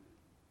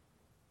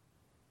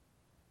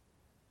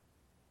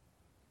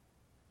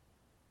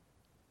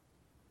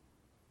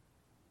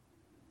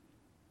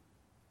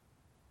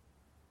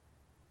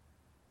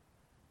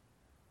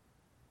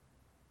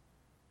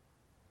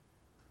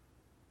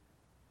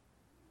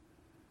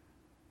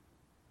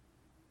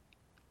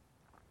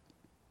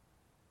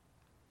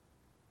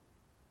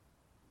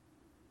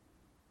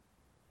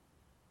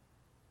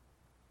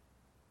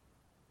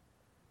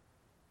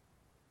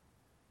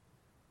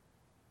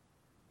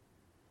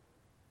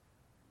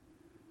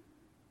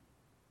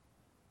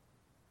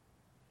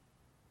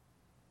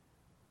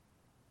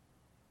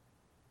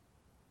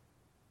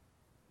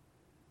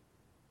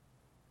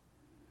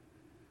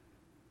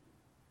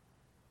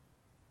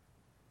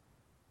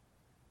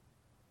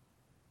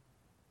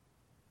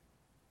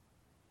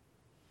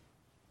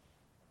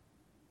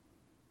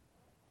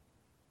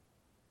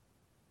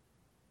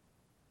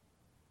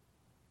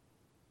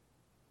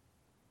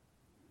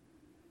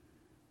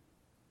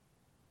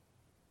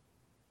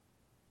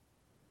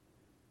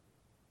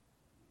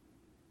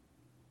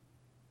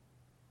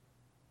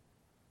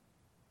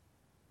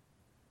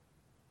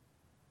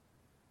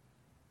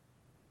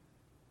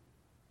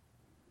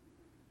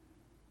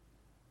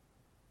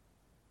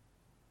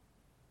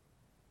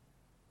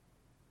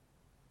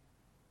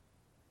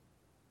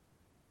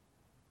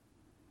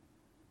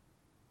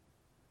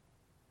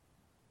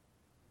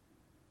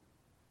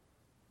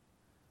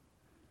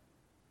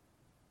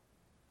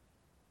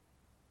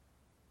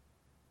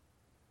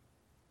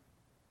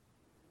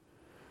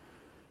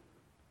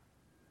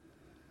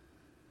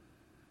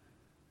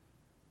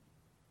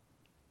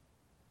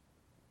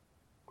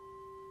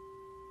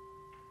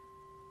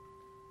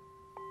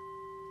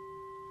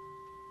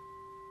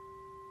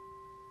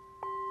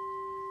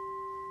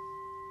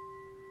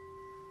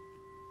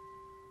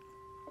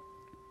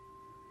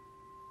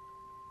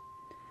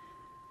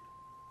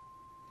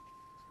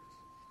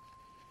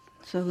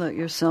 So let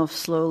yourself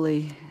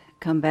slowly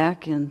come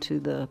back into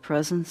the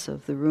presence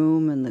of the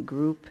room and the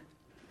group.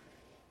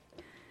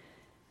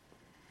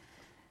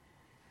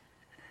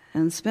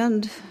 And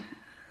spend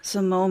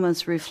some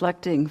moments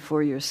reflecting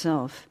for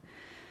yourself.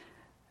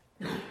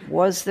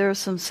 Was there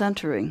some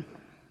centering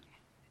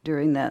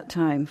during that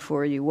time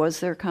for you? Was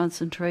there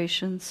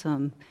concentration,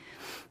 some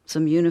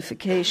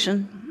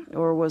unification,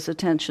 or was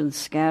attention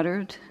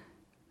scattered?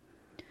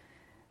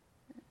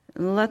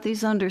 And let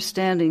these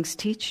understandings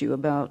teach you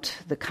about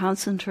the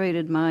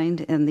concentrated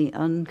mind and the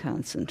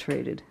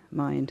unconcentrated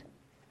mind.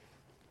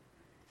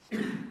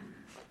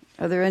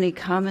 Are there any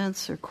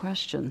comments or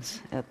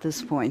questions at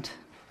this point?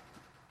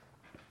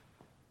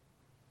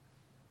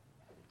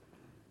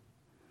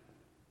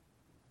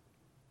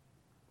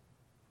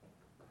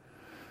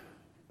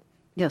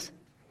 Yes.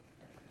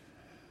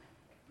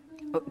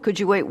 Could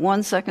you wait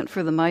 1 second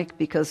for the mic?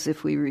 Because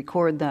if we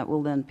record, that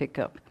will then pick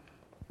up.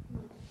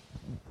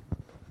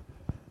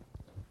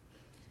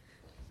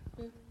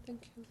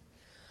 Thank you.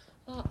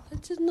 I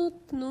did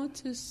not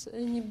notice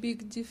any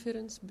big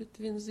difference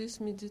between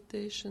this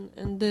meditation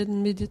and the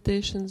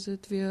meditations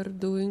that we are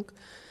doing,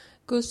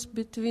 because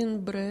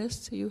between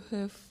breaths you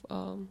have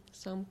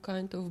some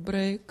kind of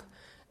break,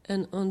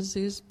 and on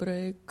this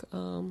break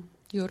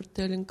you're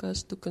telling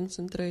us to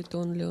concentrate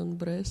only on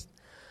breath.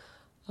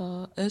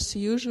 As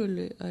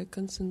usually, I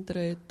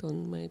concentrate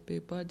on maybe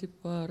body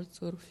parts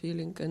or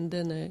feeling, and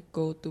then I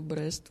go to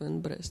breath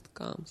when breath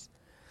comes.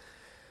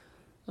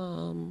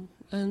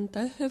 And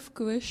I have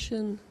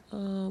question,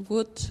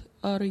 what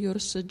are your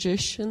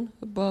suggestions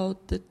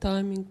about the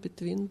timing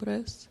between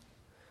breaths?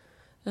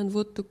 And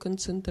what to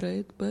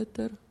concentrate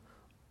better?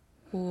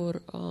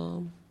 Or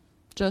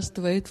just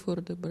wait for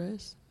the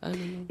breath? I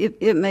don't know.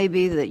 It may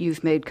be that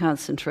you've made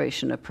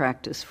concentration a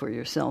practice for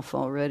yourself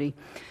already.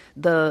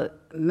 The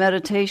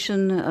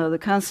meditation, the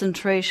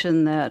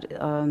concentration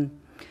that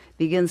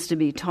begins to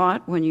be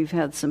taught when you've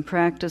had some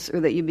practice, or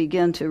that you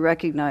begin to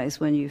recognize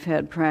when you've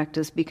had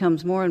practice,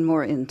 becomes more and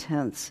more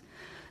intense,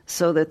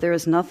 so that there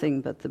is nothing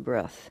but the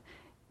breath.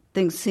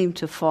 Things seem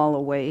to fall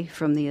away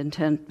from the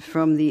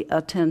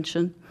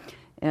attention,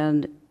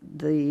 and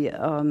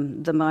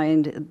the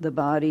mind, the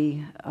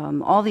body,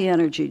 all the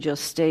energy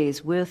just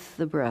stays with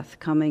the breath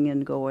coming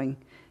and going,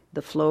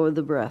 the flow of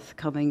the breath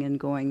coming and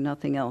going.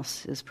 Nothing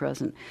else is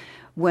present.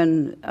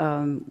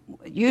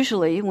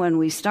 Usually when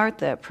we start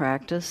that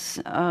practice,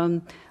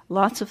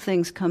 lots of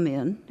things come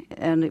in,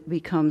 and it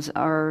becomes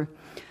our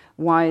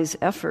wise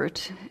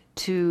effort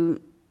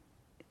to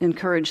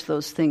encourage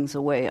those things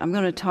away. I'm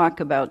going to talk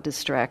about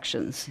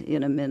distractions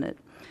in a minute.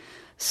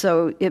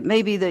 So it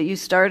may be that you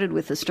started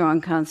with a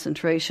strong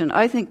concentration.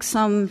 I think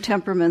some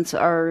temperaments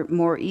are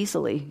more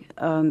easily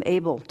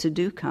able to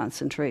do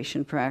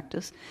concentration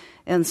practice,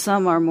 and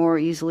some are more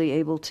easily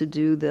able to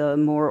do the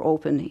more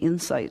open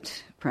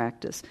insight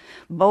practice.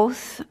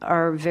 Both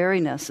are very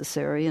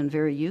necessary and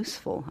very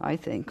useful, I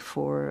think,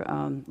 for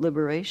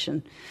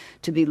liberation.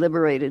 To be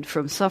liberated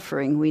from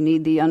suffering, we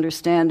need the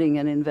understanding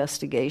and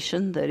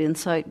investigation that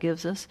insight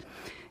gives us,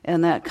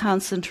 and that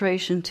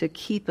concentration to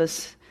keep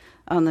us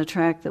on the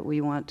track that we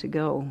want to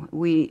go.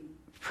 We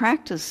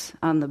practice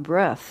on the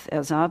breath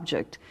as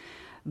object,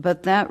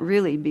 but that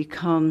really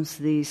becomes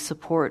the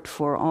support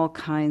for all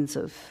kinds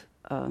of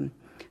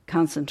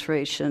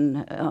concentration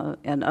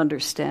and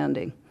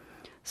understanding.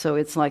 So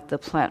it's like the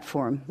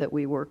platform that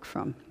we work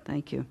from.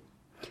 Thank you.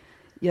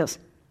 Yes?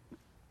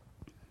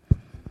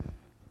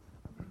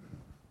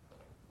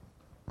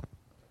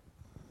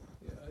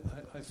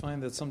 I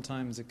find that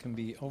sometimes it can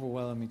be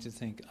overwhelming to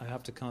think, I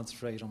have to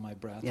concentrate on my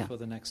breath for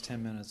the next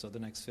 10 minutes or the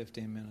next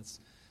 15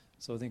 minutes.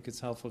 So I think it's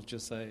helpful to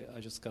just say,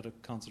 I just got to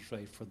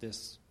concentrate for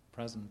this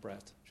present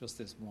breath, just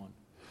this one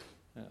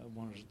at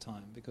a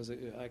time. Because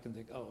I can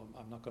think,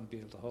 I'm not going to be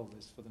able to hold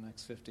this for the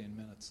next 15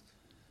 minutes.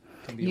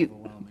 It can be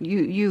overwhelming.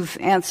 You've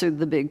answered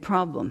the big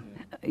problem.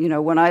 Yeah. You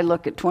know, when I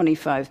look at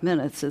 25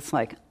 minutes, it's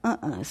like,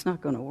 it's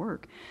not going to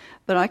work.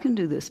 But I can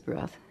do this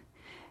breath.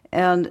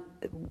 And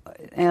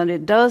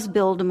it does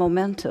build a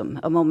momentum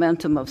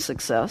of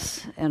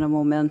success and a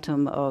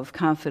momentum of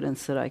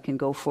confidence that I can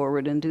go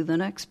forward and do the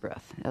next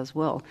breath as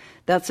well.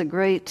 That's a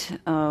great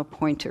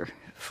pointer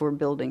for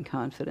building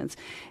confidence,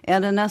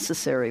 and a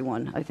necessary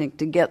one, I think,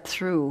 to get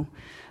through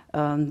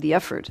the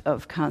effort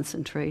of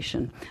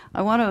concentration.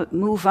 I want to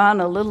move on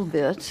a little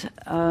bit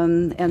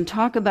and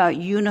talk about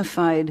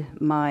unified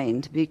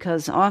mind,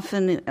 because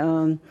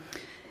often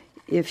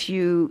if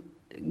you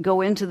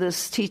go into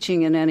this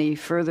teaching in any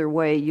further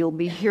way, you'll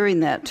be hearing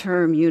that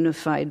term,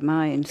 unified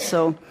mind.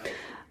 So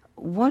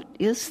what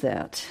is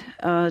that?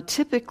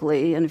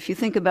 Typically, and if you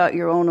think about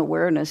your own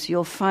awareness,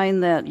 you'll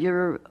find that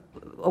your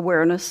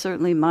awareness,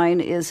 certainly mine,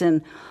 is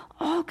in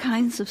all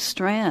kinds of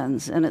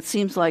strands, and it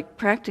seems like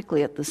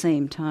practically at the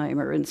same time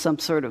or in some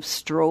sort of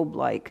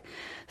strobe-like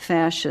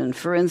fashion.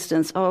 For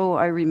instance,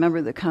 I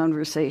remember the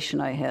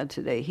conversation I had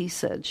today. He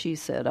said, she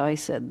said, I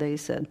said, they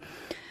said.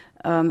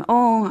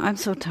 I'm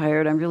so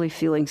tired. I'm really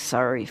feeling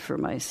sorry for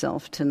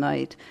myself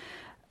tonight.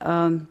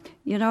 I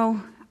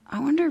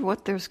wonder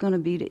what there's going to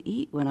be to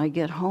eat when I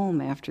get home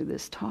after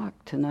this talk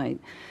tonight.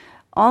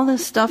 All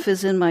this stuff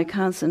is in my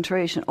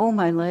concentration.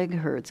 My leg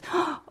hurts.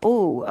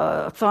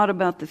 Thought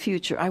about the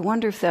future. I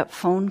wonder if that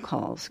phone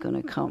call is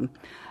going to come.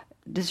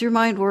 Does your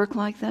mind work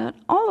like that?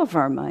 All of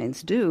our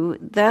minds do.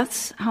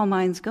 That's how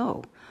minds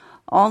go.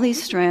 All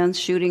these strands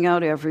shooting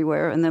out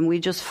everywhere, and then we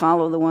just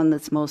follow the one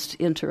that's most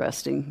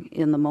interesting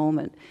in the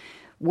moment.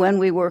 When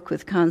we work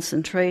with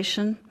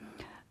concentration,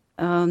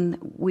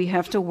 we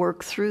have to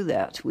work through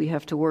that. We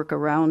have to work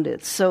around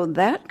it. So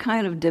that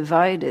kind of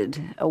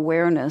divided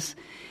awareness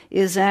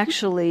is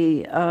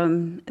actually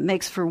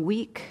makes for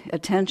weak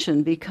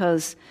attention,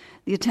 because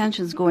the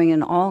attention's going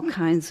in all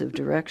kinds of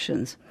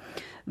directions.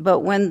 But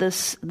when the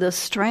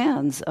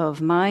strands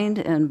of mind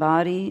and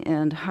body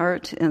and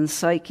heart and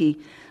psyche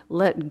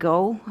let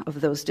go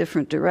of those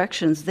different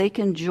directions, they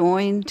can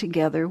join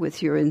together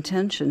with your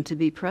intention to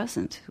be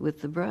present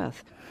with the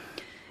breath.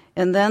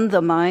 And then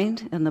the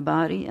mind and the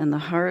body and the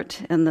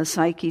heart and the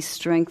psyche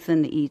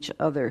strengthen each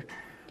other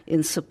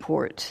in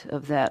support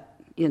of that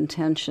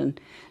intention.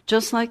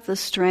 Just like the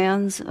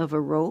strands of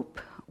a rope,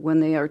 when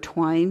they are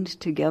twined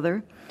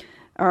together,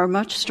 are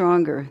much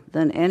stronger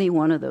than any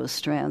one of those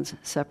strands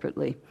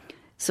separately.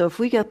 So if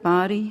we get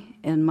body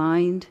and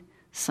mind,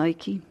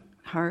 psyche,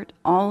 heart,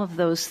 all of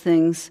those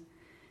things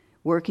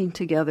working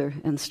together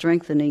and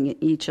strengthening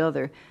each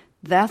other,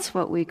 that's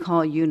what we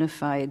call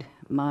unified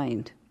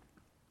mind.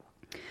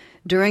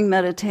 During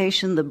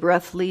meditation, the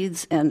breath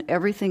leads and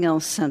everything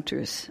else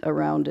centers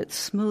around it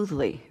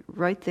smoothly,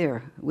 right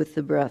there with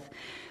the breath.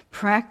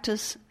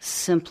 Practice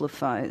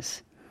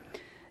simplifies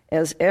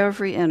as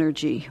every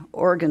energy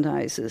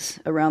organizes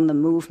around the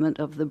movement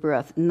of the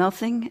breath.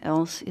 Nothing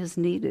else is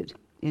needed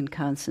in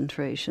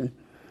concentration.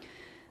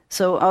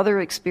 So other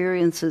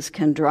experiences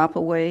can drop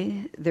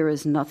away. There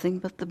is nothing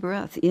but the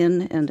breath,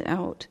 in and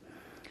out.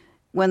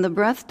 When the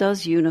breath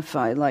does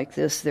unify like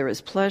this, there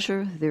is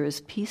pleasure, there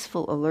is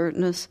peaceful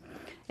alertness,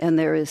 and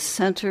there is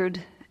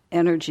centered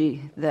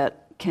energy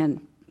that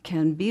can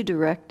be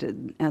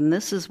directed. And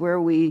this is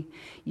where we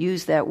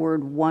use that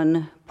word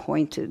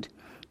one-pointed.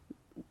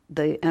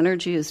 The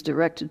energy is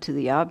directed to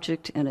the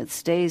object, and it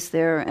stays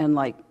there, and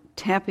like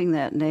tapping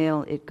that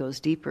nail, it goes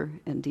deeper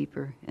and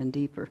deeper and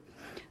deeper,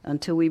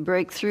 until we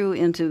break through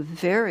into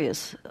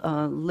various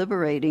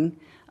liberating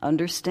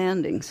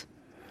understandings.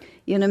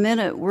 In a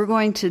minute, we're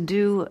going to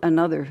do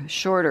another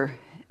shorter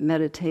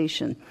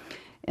meditation,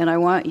 and I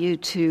want you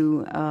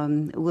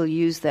to, we'll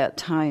use that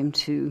time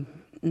to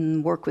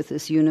work with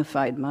this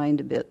unified mind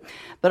a bit.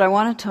 But I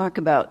want to talk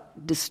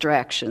about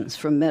distractions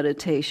from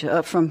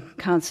meditation, from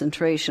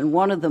concentration.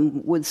 One of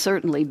them would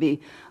certainly be,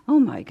 oh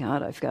my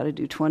God, I've got to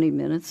do 20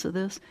 minutes of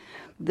this.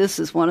 This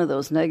is one of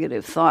those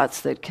negative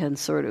thoughts that can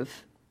sort of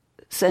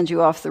send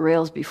you off the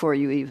rails before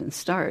you even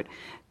start.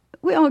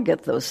 We all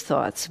get those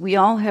thoughts. We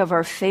all have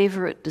our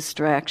favorite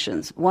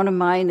distractions. One of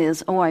mine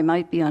is, oh, I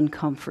might be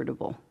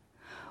uncomfortable.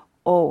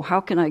 Oh, how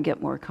can I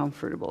get more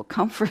comfortable?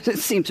 Comfort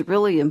seems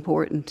really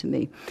important to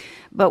me.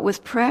 But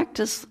with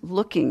practice,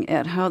 looking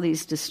at how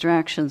these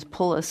distractions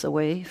pull us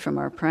away from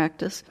our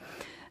practice,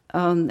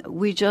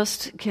 we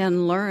just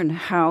can learn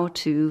how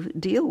to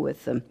deal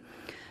with them.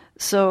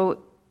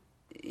 So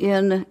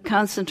in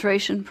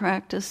concentration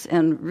practice,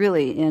 and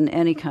really in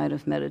any kind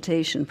of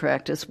meditation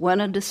practice,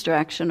 when a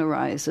distraction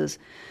arises,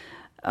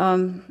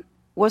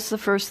 what's the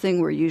first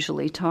thing we're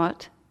usually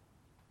taught?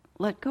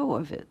 Let go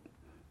of it.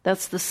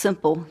 That's the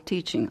simple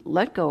teaching.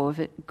 Let go of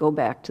it, go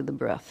back to the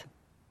breath.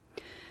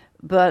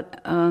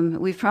 But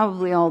we've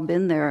probably all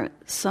been there.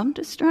 Some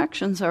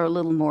distractions are a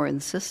little more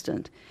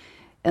insistent.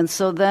 And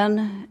so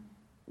then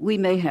we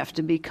may have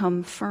to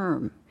become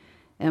firm.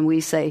 And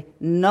we say,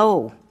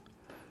 no.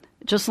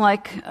 Just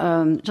like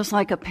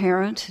a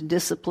parent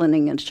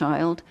disciplining a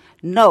child,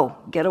 no,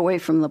 get away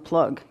from the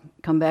plug,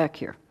 come back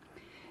here.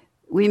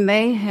 We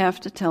may have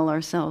to tell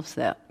ourselves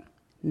that,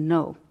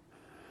 no,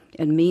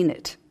 and mean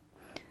it.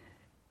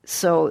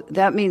 So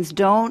that means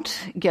don't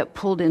get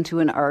pulled into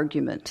an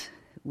argument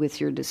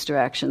with your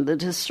distraction. The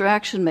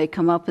distraction may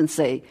come up and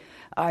say,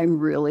 I'm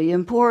really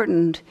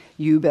important,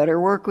 you better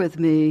work with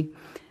me.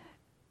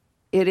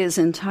 It is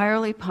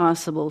entirely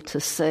possible to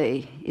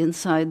say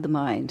inside the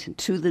mind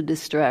to the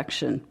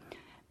distraction,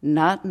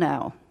 not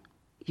now,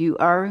 you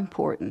are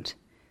important,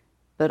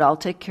 but I'll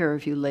take care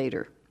of you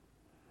later.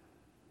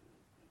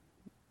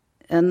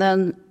 And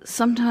then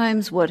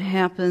sometimes what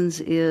happens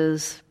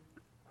is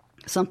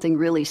something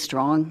really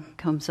strong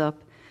comes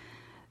up,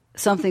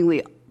 something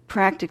we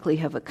practically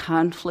have a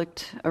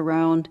conflict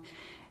around.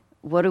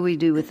 What do we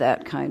do with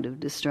that kind of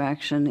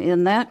distraction?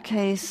 In that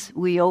case,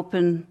 we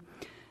open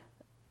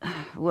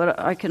what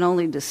I can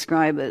only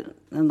describe it,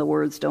 and the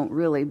words don't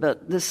really,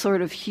 but this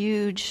sort of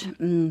huge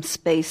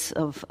space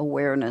of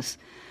awareness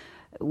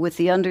with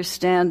the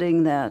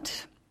understanding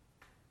that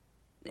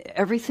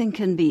everything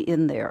can be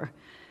in there.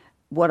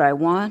 What I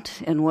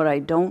want and what I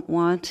don't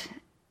want,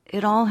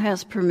 it all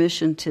has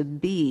permission to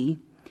be,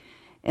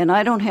 and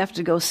I don't have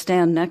to go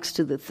stand next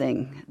to the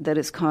thing that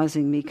is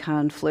causing me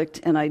conflict,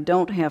 and I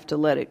don't have to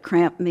let it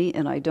cramp me,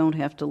 and I don't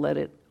have to let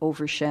it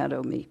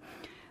overshadow me.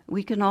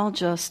 We can all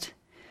just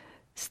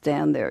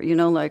stand there. You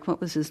know, like, what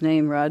was his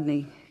name?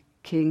 Rodney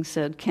King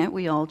said, can't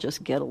we all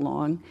just get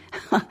along?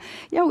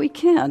 Yeah, we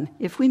can,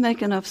 if we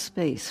make enough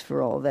space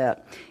for all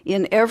that.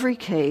 In every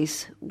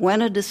case,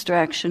 when a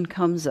distraction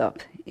comes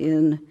up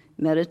in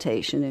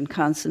meditation, in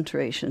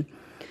concentration,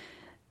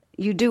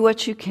 you do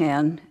what you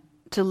can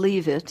to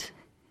leave it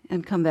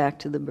and come back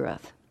to the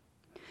breath.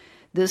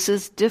 This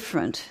is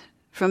different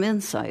from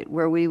insight,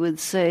 where we would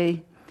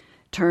say,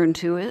 turn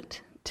to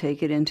it,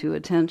 take it into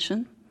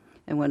attention,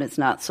 and when it's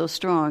not so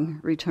strong,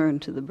 return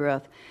to the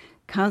breath.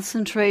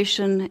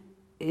 Concentration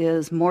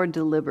is more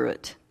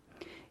deliberate.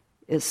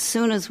 As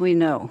soon as we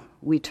know,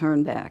 we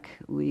turn back.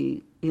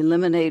 We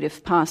eliminate,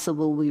 if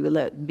possible, we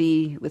let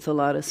be with a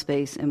lot of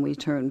space, and we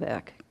turn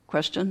back.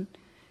 Question?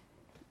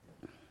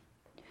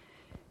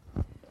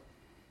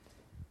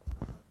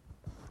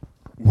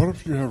 What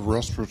if you have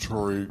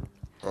respiratory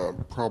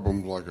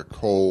problems like a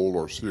cold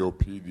or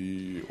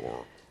COPD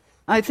or...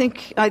 I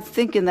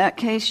think in that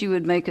case you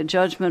would make a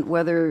judgment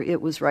whether it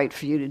was right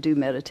for you to do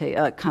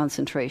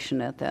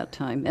concentration at that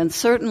time. And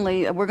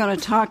certainly we're going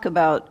to talk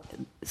about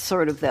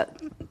sort of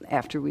that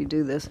after we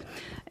do this,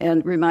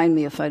 and remind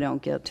me if I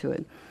don't get to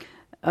it.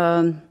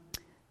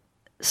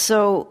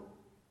 So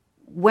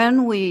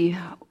when we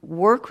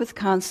work with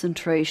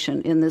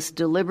concentration in this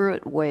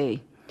deliberate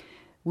way,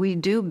 we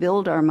do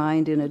build our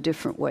mind in a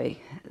different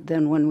way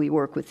than when we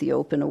work with the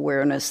open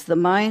awareness. The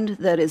mind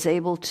that is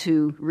able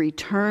to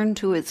return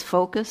to its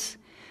focus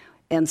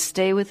and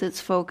stay with its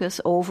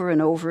focus over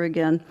and over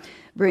again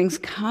brings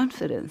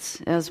confidence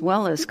as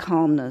well as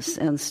calmness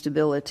and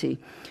stability.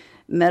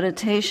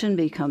 Meditation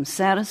becomes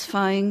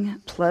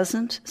satisfying,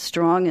 pleasant,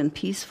 strong, and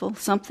peaceful,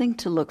 something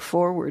to look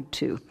forward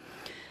to.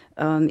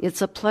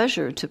 It's a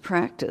pleasure to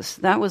practice.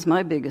 That was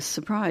my biggest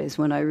surprise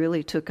when I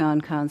really took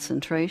on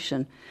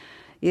concentration.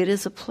 It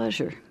is a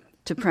pleasure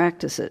to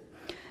practice it.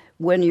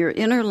 When your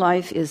inner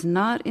life is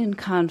not in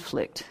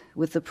conflict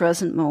with the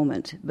present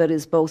moment, but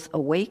is both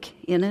awake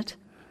in it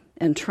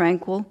and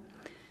tranquil,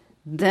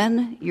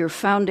 then your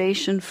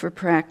foundation for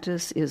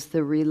practice is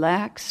the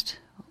relaxed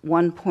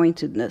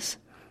one-pointedness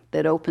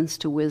that opens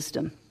to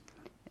wisdom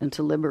and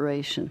to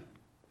liberation.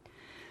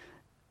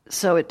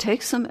 So it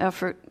takes some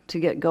effort to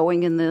get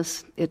going in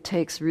this. It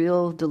takes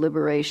real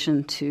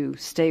deliberation to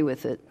stay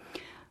with it.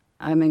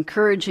 I'm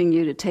encouraging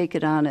you to take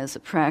it on as a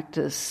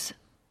practice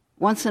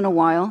once in a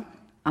while,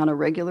 on a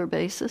regular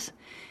basis.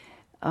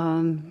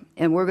 And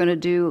we're going to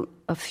do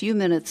a few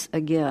minutes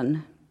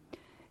again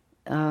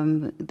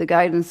The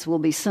guidance will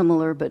be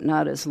similar, but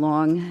not as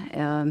long.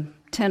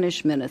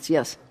 10-ish minutes,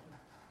 yes.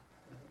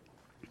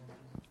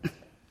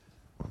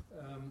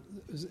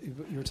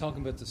 You were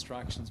talking about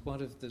distractions.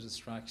 What if the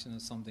distraction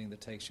is something that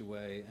takes you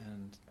away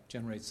and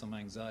generates some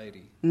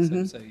anxiety?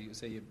 Mm-hmm. So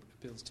say it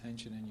builds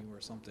tension in you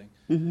or something.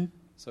 Mm-hmm.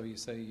 So you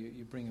say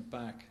you bring it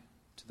back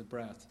to the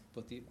breath,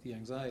 but the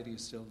anxiety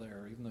is still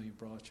there, even though you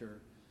brought your.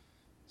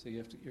 So you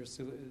have to. You're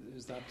still.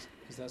 Is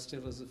that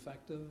still as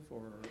effective,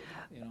 or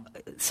you know?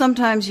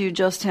 Sometimes you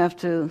just have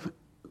to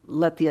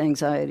let the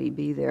anxiety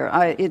be there.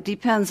 It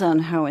depends on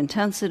how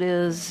intense it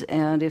is,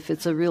 and if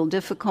it's a real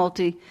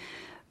difficulty.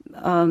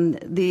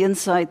 The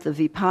insight, the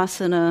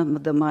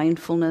vipassana, the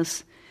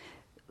mindfulness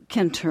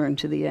can turn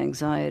to the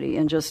anxiety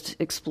and just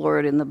explore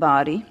it in the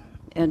body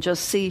and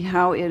just see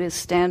how it is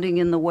standing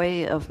in the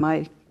way of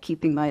my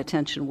keeping my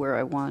attention where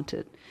I want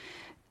it.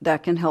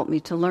 That can help me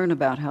to learn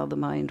about how the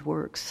mind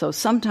works. So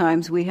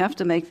sometimes we have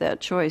to make that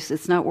choice.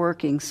 It's not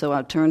working, so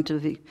I'll turn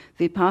to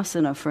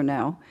vipassana for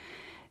now.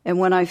 And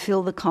when I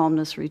feel the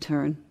calmness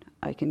return,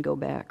 I can go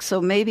back.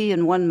 So maybe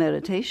in one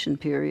meditation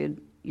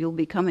period, you'll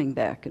be coming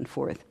back and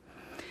forth.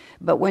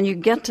 But when you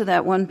get to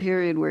that one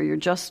period where you're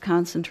just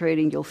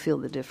concentrating, you'll feel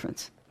the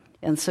difference.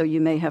 And so you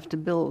may have to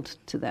build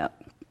to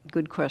that.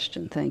 Good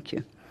question. Thank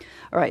you.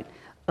 All right.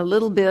 A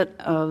little bit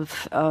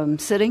of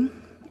sitting,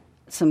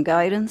 some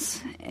guidance,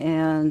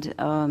 and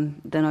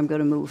then I'm going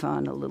to move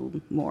on a little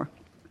more.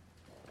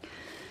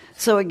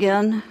 So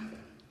again,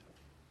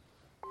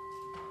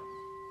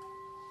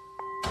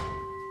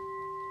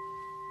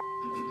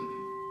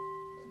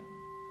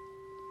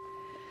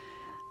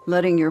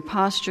 letting your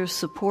posture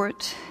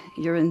support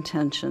your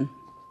intention.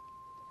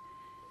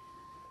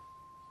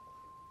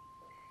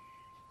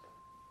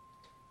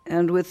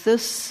 And with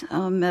this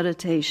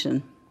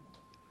meditation,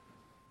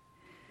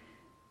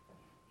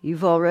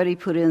 you've already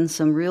put in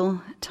some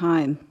real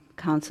time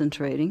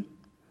concentrating,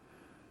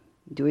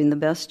 doing the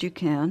best you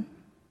can.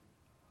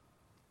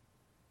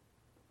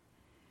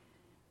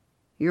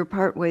 You're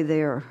partway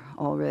there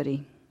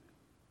already.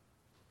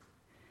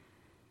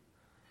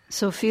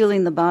 So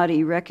feeling the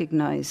body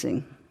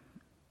recognizing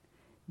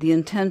the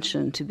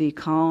intention to be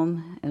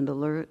calm and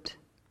alert,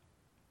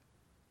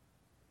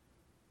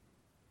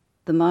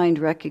 the mind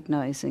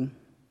recognizing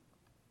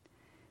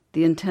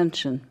the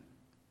intention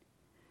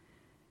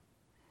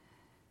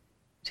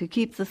to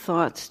keep the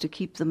thoughts, to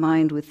keep the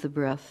mind with the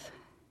breath.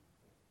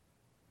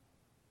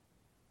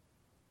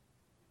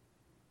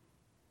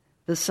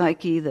 The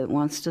psyche that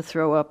wants to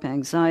throw up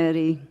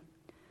anxiety,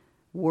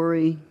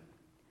 worry,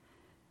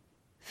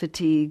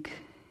 fatigue,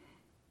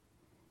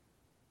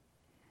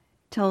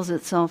 tells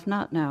itself,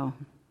 not now.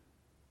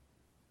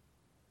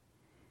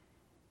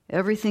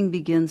 Everything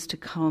begins to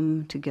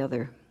come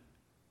together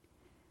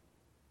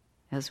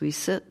as we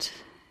sit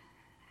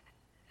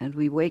and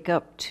we wake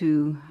up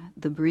to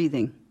the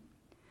breathing.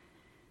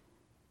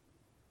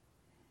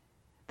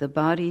 The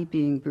body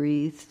being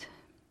breathed,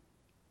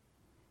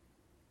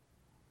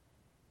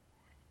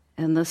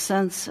 and the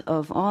sense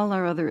of all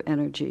our other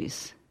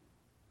energies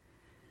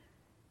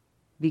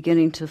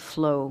beginning to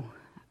flow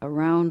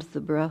around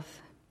the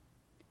breath,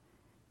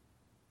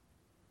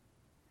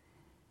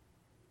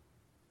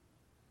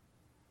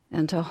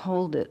 and to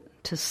hold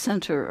it, to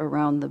center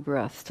around the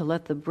breath, to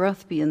let the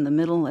breath be in the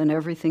middle and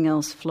everything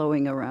else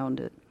flowing around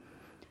it,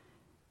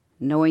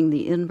 knowing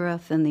the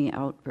in-breath and the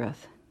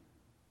out-breath.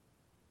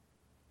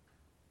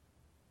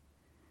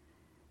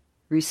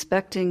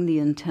 Respecting the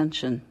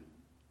intention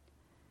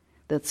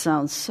that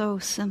sounds so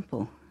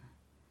simple.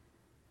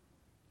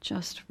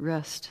 Just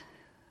rest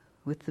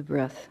with the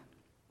breath.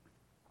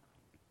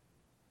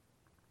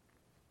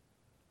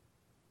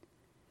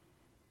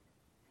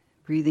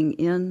 Breathing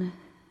in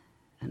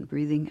and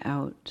breathing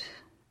out.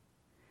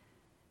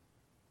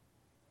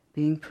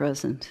 Being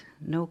present,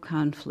 no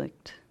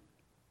conflict.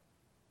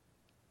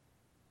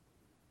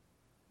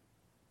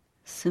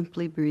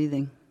 Simply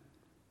breathing.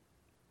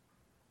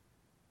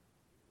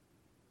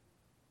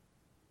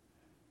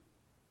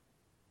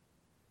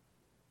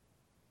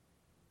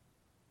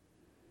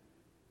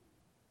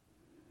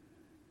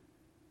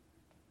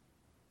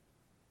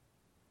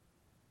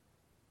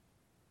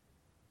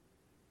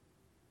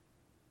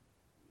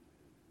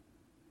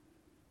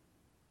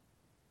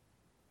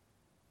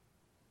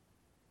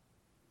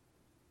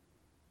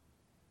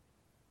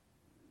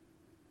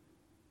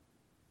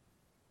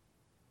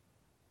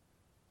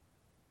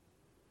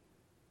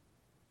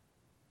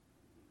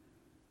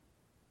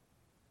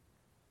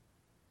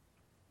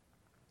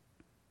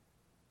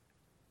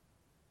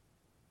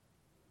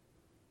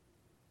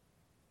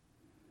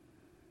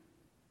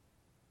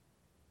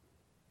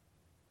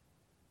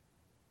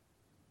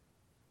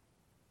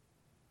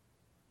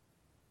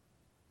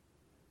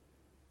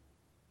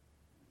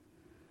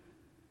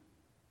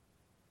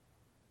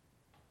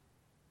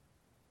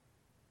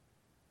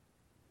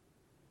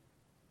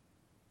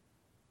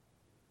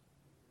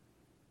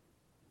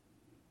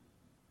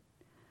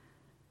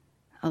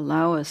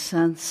 Allow a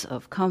sense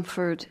of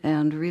comfort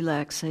and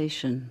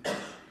relaxation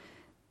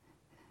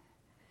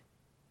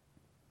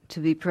to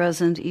be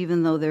present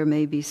even though there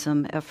may be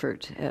some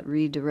effort at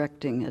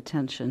redirecting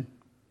attention.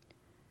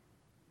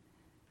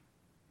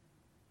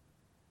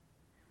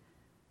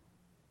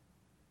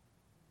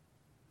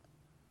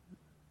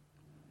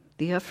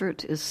 The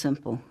effort is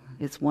simple.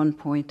 It's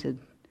one-pointed.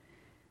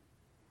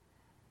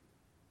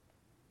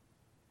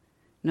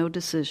 No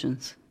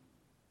decisions.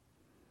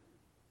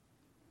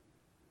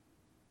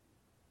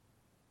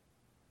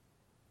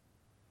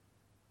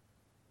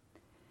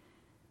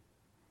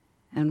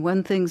 And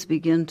when things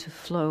begin to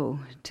flow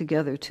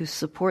together to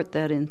support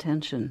that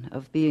intention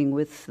of being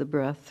with the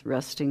breath,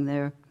 resting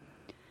there,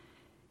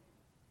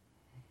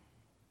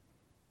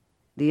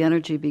 the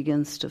energy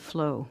begins to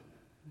flow.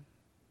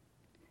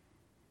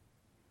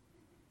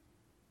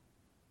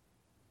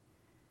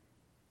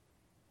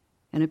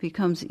 And it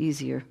becomes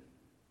easier.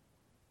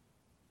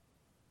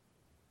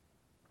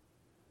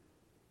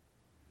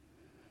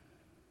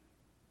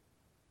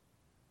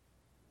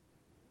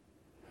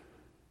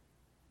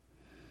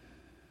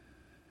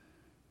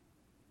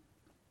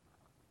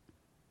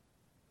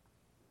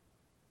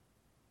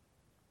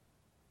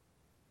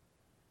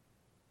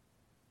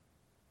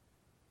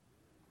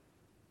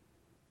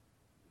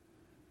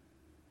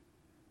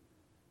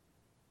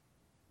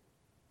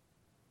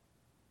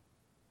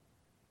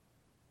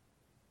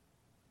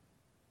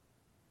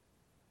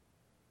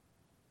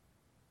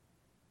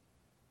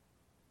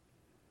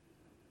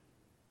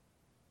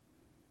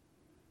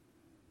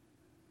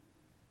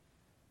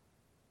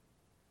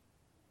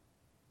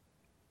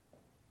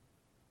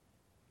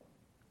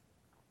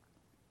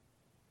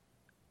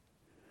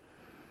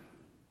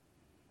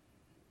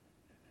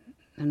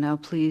 And now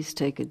please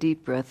take a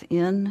deep breath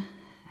in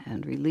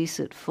and release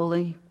it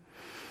fully.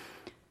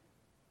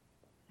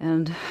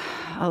 And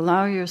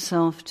allow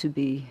yourself to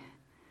be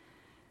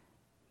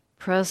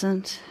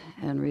present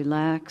and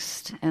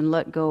relaxed and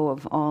let go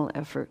of all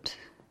effort.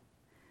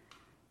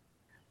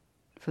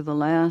 For the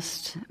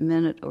last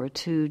minute or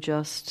two,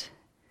 just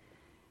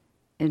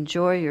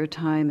enjoy your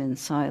time in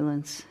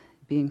silence,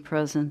 being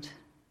present,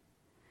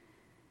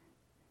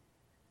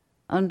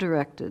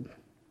 undirected.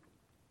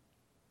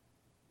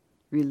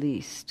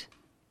 Released.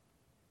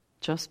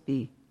 Just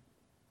be.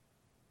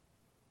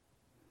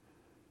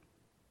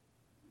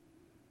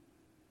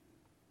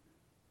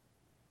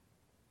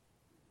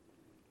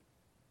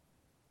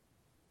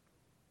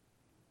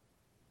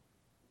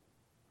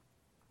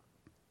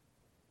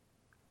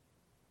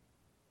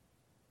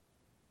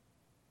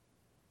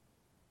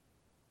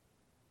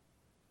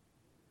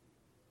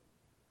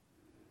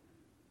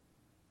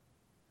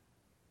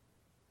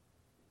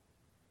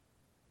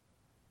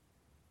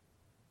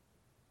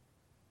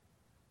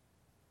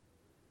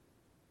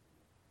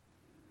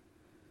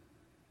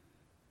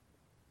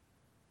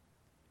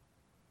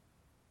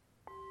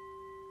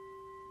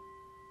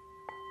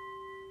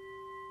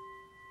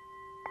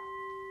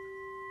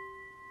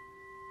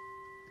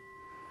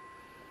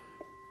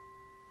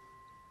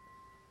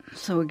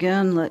 So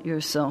again, let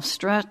yourself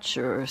stretch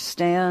or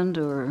stand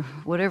or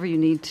whatever you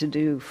need to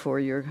do for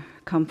your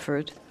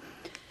comfort.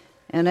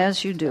 And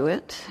as you do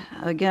it,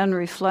 again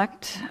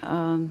reflect,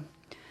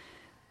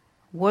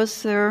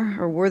 was there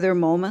or were there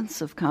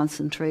moments of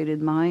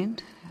concentrated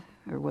mind,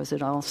 or was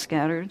it all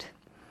scattered?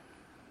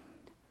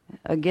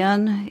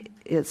 Again,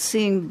 it's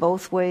seeing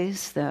both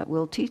ways that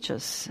will teach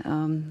us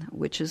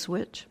which is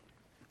which.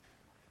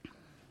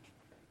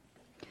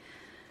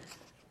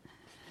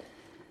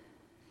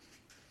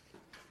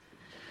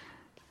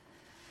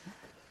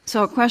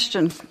 So a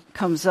question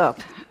comes up,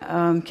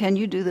 can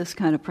you do this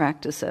kind of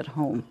practice at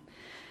home?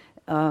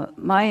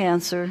 My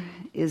answer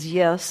is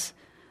yes,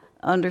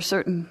 under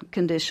certain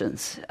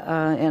conditions.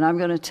 And I'm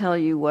going to tell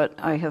you what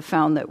I have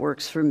found that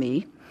works for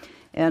me.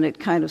 And it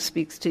kind of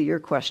speaks to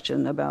your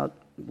question about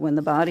when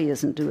the body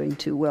isn't doing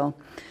too well.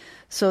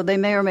 So they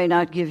may or may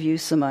not give you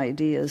some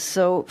ideas.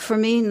 So for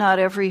me, not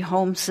every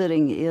home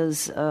sitting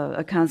is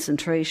a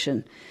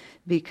concentration,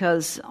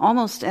 because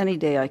almost any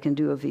day I can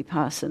do a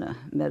vipassana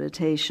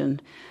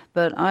meditation.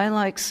 But I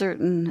like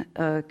certain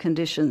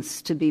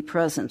conditions to be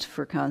present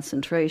for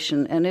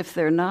concentration. And if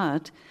they're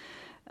not,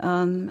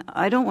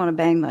 I don't want to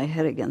bang my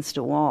head against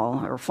a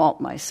wall or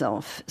fault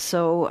myself.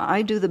 So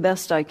I do the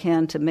best I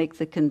can to make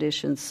the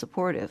conditions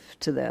supportive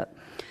to that.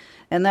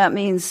 And that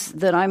means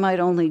that I might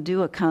only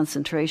do a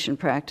concentration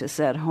practice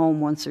at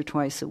home once or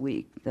twice a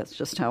week. That's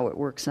just how it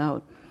works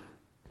out.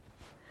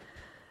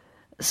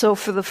 So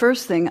for the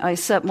first thing, I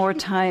set more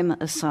time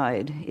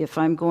aside. If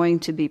I'm going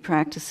to be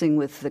practicing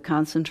with the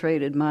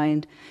concentrated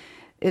mind,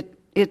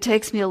 it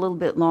takes me a little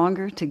bit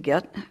longer to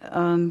get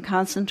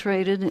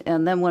concentrated,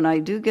 and then when I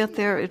do get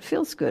there, it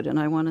feels good, and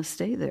I want to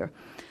stay there.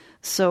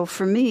 So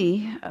for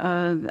me,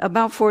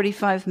 about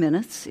 45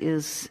 minutes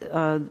is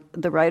the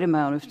right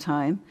amount of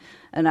time.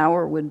 An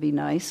hour would be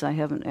nice. I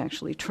haven't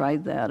actually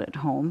tried that at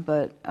home,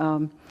 but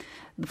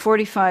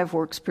 45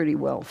 works pretty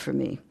well for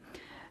me.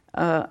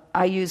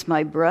 I use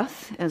my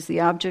breath as the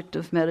object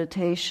of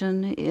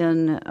meditation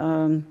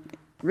in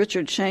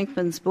Richard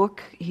Shankman's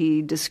book,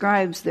 he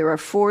describes there are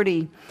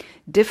 40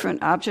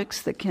 different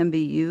objects that can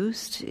be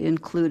used,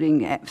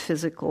 including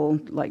physical,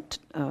 like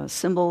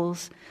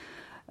symbols,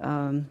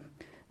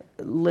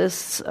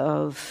 lists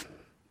of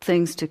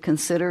things to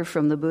consider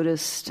from the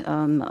Buddhist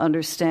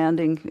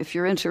understanding. If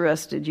you're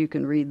interested, you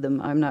can read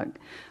them. I'm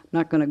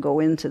not going to go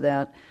into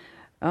that.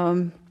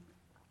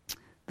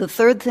 The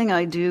third thing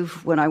I do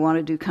when I want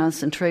to do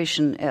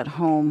concentration at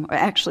home, or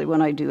actually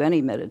when I do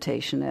any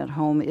meditation at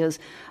home, is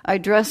I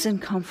dress in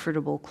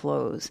comfortable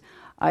clothes.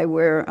 I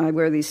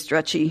wear these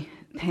stretchy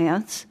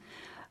pants.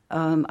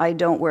 I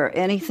don't wear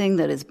anything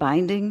that is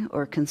binding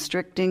or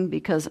constricting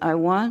because I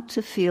want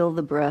to feel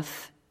the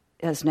breath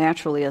as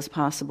naturally as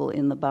possible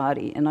in the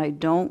body, and I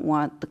don't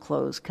want the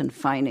clothes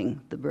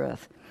confining the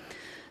breath.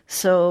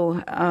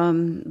 So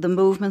the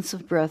movements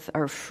of breath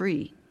are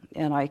free,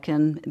 and I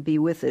can be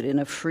with it in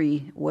a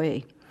free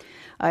way.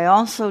 I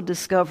also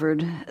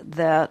discovered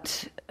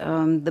that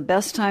the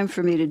best time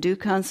for me to do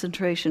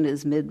concentration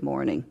is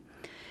mid-morning.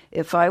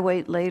 If I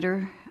wait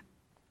later,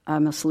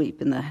 I'm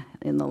asleep in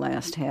the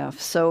last half.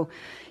 So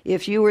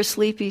if you were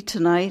sleepy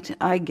tonight,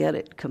 I get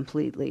it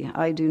completely.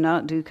 I do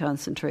not do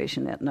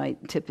concentration at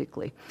night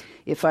typically.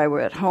 If I were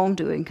at home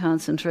doing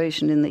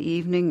concentration in the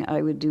evening,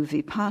 I would do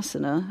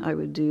vipassana, I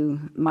would do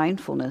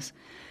mindfulness,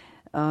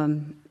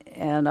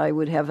 and I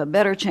would have a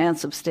better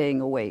chance of staying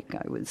awake,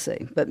 I would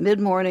say. But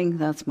mid-morning,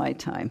 that's my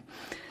time.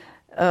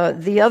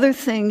 The other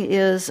thing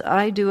is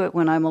I do it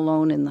when I'm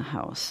alone in the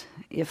house.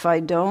 If I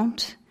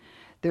don't,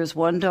 there's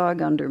one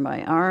dog under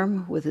my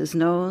arm with his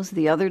nose.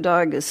 The other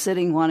dog is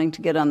sitting wanting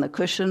to get on the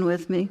cushion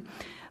with me.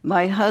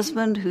 My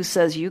husband, who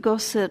says, "You go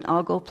sit,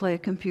 I'll go play a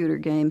computer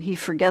game," he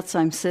forgets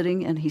I'm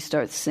sitting and he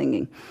starts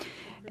singing.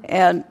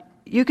 And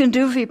you can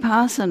do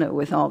vipassana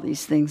with all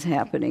these things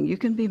happening. You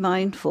can be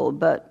mindful,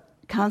 but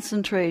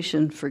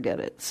concentration, forget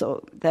it.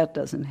 So that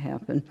doesn't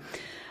happen.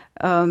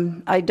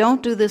 I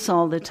don't do this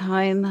all the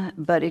time,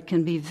 but it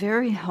can be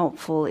very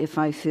helpful if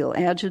I feel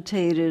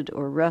agitated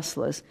or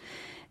restless,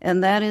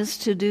 and that is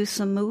to do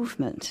some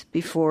movement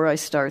before I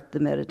start the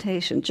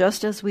meditation,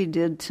 just as we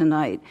did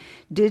tonight.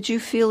 Did you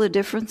feel a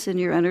difference in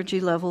your energy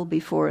level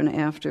before and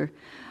after?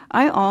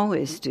 I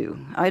always do.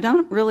 I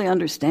don't really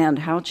understand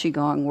how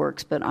Qigong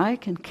works, but I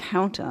can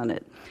count on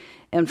it.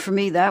 And for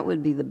me, that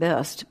would be the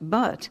best.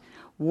 But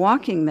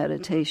walking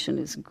meditation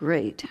is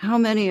great. How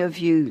many of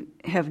you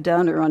have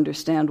done or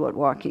understand what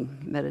walking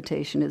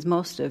meditation is?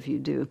 Most of you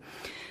do.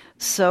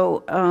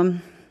 So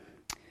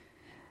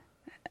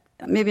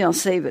maybe I'll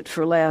save it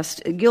for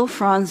last. Gil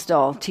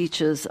Fronsdal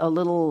teaches a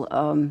little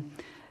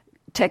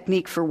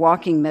technique for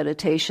walking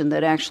meditation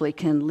that actually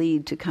can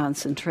lead to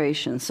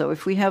concentration. So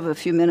if we have a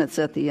few minutes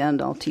at the end,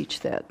 I'll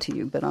teach that to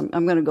you. But I'm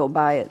going to go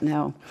by it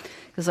now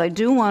because I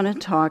do want to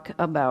talk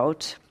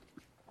about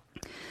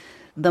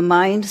the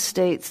mind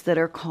states that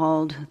are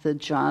called the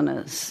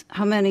jhanas.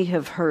 How many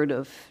have heard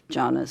of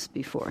jhanas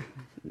before?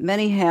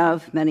 Many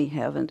have, many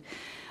haven't.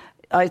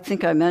 I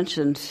think I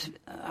mentioned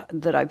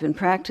that I've been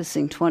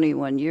practicing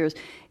 21 years.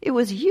 It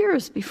was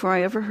years before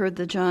I ever heard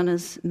the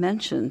jhanas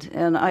mentioned,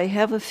 and I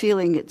have a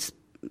feeling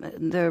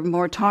they're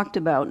more talked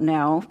about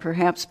now,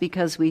 perhaps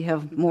because we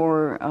have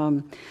more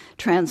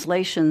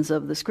translations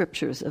of the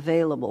scriptures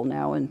available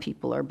now, and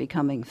people are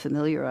becoming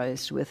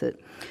familiarized with it.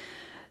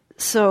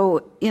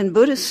 So in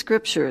Buddhist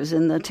scriptures,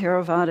 in the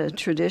Theravada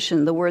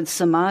tradition, the word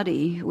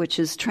samadhi, which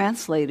is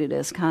translated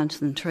as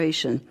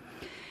concentration,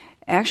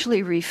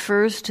 actually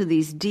refers to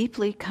these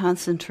deeply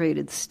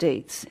concentrated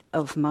states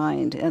of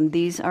mind, and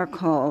these are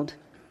called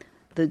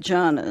the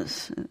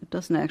jhanas. It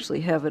doesn't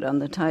actually have it on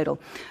the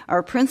title.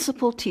 Our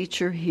principal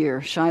teacher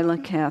here,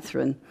 Shaila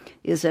Catherine,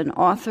 is an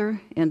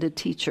author and a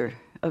teacher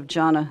of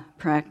jhana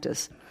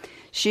practice.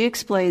 She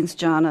explains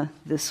jhana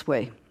this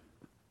way.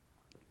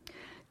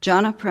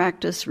 Jhana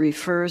practice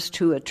refers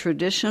to a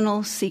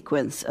traditional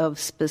sequence of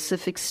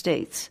specific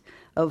states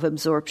of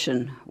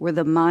absorption where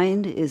the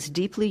mind is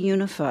deeply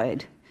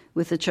unified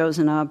with the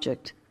chosen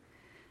object.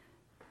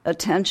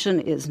 Attention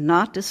is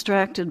not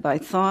distracted by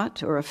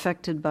thought or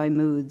affected by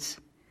moods.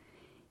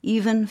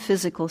 Even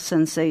physical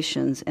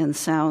sensations and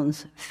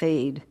sounds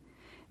fade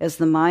as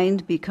the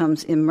mind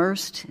becomes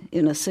immersed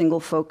in a single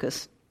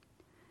focus.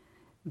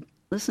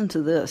 Listen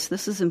to this.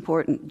 This is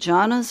important.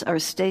 Jhanas are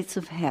states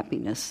of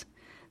happiness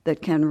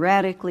that can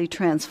radically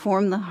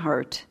transform the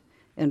heart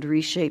and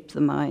reshape the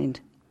mind.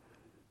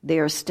 They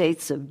are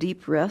states of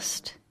deep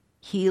rest,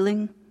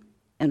 healing,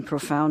 and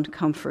profound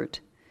comfort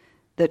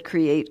that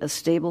create a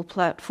stable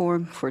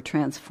platform for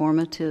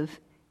transformative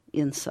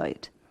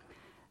insight.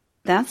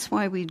 That's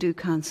why we do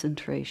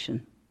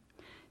concentration,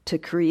 to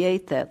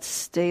create that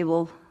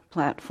stable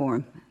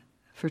platform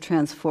for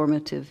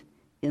transformative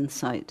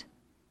insight.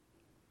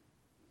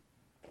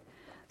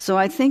 So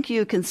I think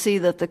you can see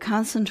that the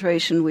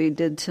concentration we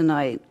did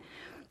tonight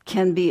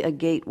can be a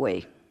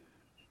gateway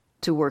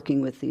to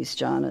working with these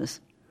jhanas.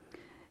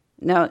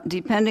 Now,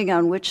 depending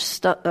on which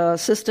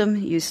system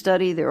you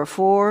study, there are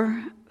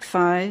 4,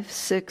 5,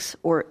 6,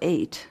 or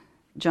 8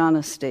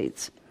 jhana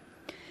states.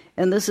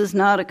 And this is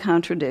not a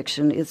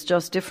contradiction. It's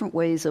just different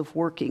ways of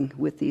working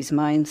with these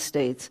mind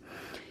states.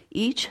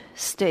 Each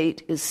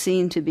state is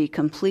seen to be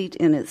complete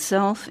in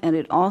itself, and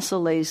it also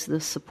lays the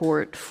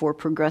support for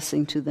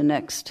progressing to the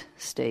next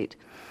state.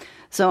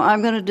 So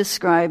I'm going to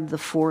describe the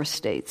 4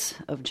 states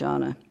of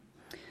jhana.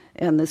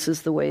 And this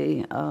is the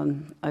way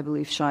I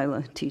believe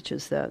Shaila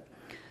teaches that.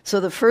 So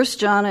the first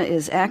jhana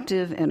is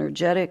active,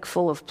 energetic,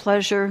 full of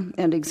pleasure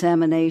and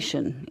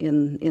examination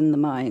in the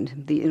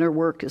mind. The inner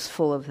work is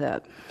full of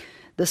that.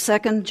 The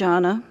second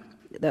jhana,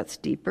 that's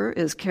deeper,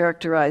 is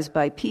characterized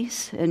by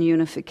peace and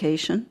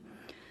unification.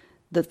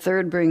 The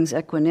third brings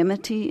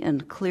equanimity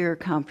and clear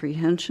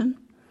comprehension.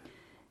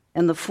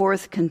 And the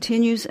fourth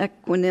continues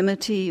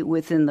equanimity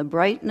within the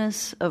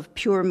brightness of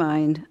pure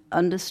mind,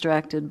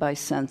 undistracted by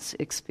sense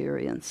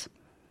experience.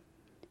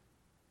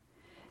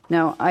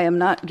 Now, I am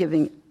not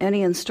giving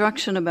any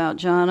instruction about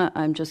jhana,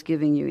 I'm just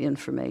giving you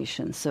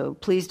information. So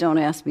please don't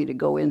ask me to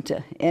go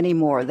into any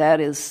more. That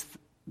is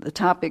the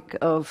topic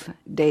of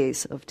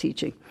days of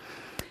teaching.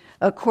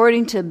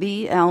 According to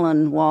B.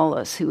 Alan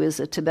Wallace, who is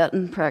a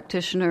Tibetan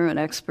practitioner and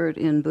expert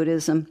in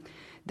Buddhism,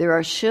 there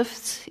are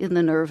shifts in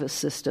the nervous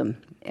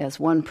system as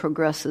one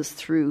progresses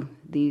through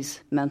these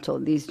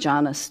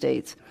jhana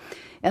states.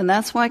 And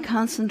that's why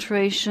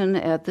concentration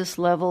at this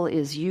level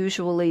is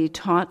usually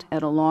taught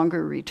at a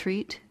longer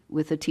retreat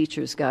with a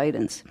teacher's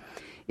guidance.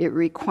 It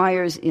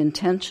requires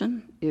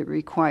intention, it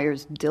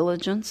requires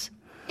diligence.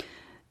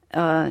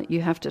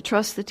 You have to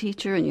trust the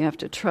teacher and you have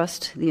to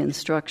trust the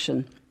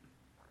instruction.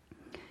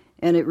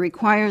 And it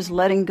requires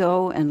letting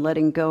go and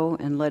letting go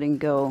and letting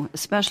go,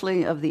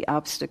 especially of the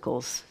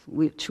obstacles,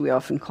 which we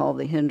often call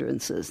the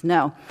hindrances.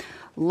 Now,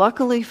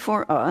 luckily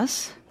for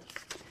us,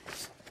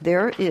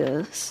 there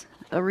is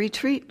a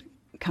retreat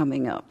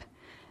coming up.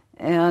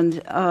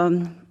 And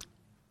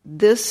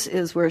this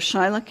is where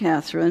Shaila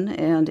Catherine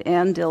and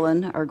Ann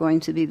Dillon are going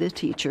to be the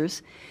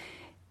teachers.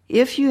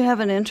 If you have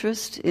an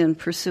interest in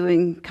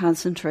pursuing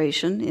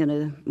concentration in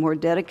a more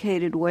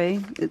dedicated way,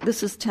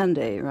 this is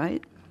 10-day,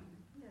 right?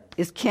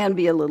 It can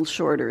be a little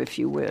shorter if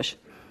you wish.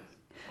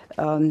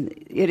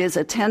 It is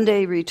a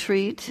 10-day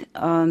retreat.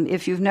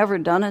 If you've never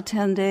done a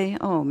 10-day,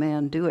 oh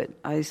man, do it.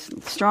 I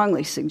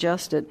strongly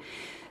suggest it.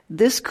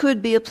 This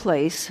could be a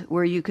place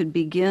where you could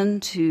begin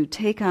to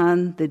take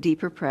on the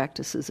deeper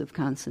practices of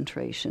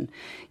concentration.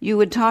 You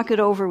would talk it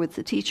over with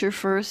the teacher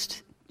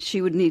first.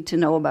 She would need to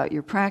know about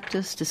your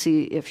practice to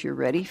see if you're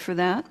ready for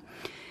that.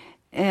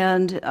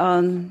 And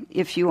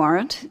if you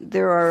aren't,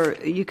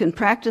 you can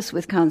practice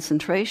with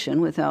concentration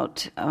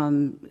without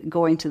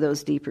going to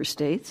those deeper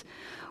states.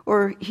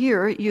 Or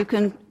here, you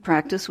can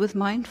practice with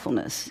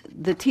mindfulness.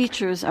 The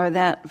teachers are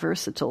that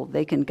versatile.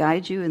 They can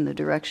guide you in the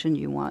direction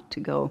you want to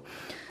go.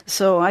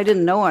 So I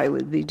didn't know I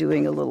would be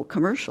doing a little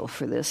commercial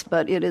for this,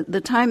 but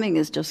the timing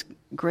is just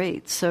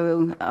great.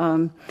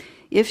 So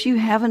if you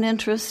have an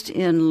interest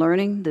in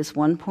learning this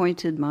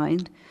one-pointed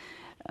mind,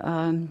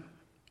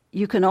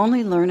 you can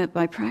only learn it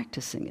by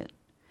practicing it.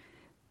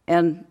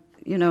 And,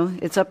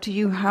 it's up to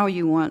you how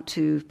you want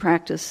to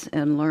practice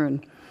and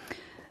learn.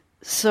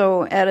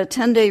 So at a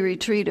 10-day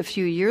retreat a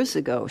few years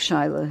ago,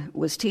 Shaila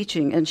was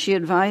teaching, and she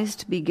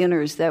advised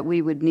beginners that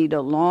we would need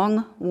a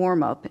long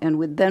warm-up,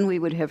 and then we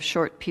would have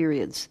short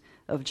periods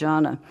of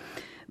jhana.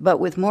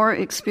 But with more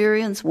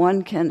experience,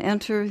 one can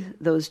enter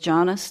those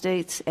jhana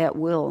states at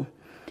will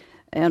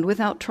and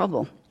without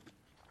trouble.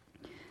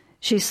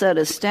 She said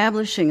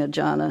establishing a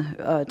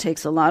jhana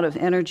takes a lot of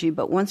energy,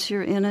 but once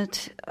you're in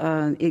it,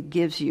 it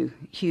gives you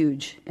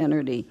huge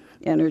energy.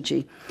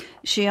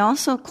 She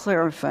also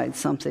clarified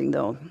something,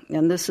 though,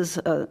 and this is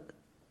a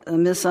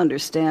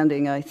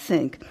misunderstanding, I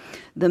think.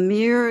 The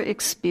mere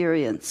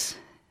experience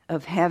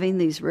of having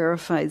these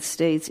rarefied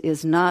states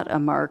is not a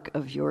mark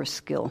of your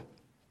skill.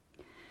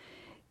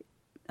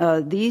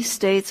 These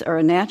states are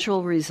a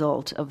natural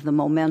result of the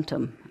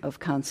momentum of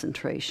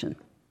concentration.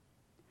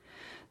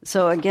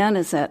 So again,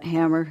 it's that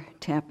hammer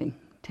tapping,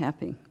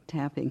 tapping,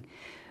 tapping.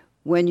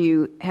 When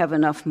you have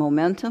enough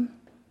momentum,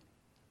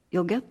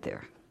 you'll get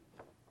there.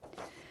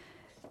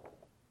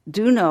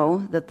 Do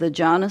know that the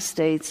jhana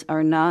states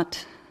are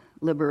not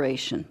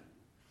liberation.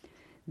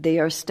 They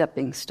are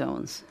stepping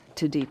stones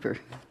to deeper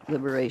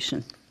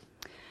liberation.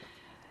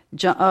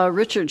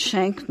 Richard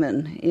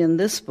Shankman, in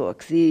this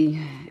book, The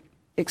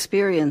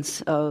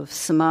Experience of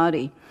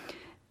Samadhi,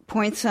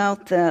 points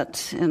out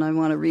that, and I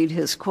want to read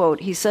his quote,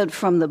 he said,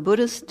 "From the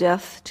Buddha's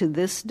death to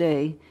this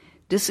day,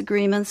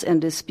 disagreements and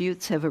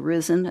disputes have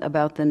arisen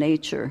about the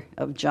nature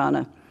of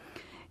jhana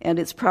and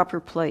its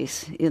proper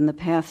place in the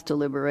path to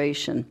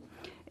liberation.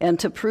 And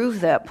to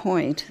prove that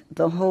point,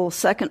 the whole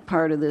second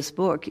part of this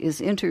book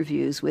is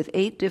interviews with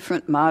 8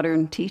 different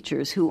modern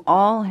teachers who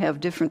all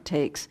have different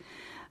takes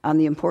on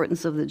the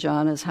importance of the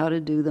jhanas, how to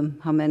do them,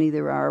 how many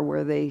there are,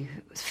 where they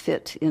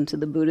fit into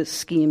the Buddhist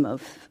scheme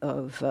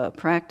of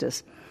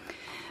practice.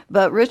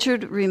 But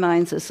Richard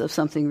reminds us of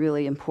something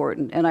really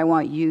important, and I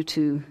want you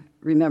to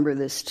remember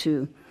this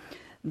too,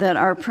 that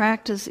our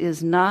practice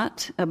is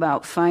not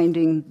about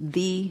finding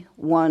the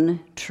one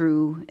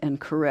true and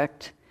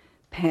correct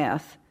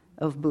path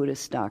of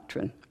Buddhist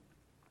doctrine.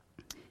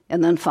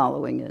 and then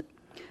following it.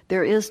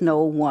 There is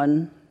no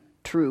one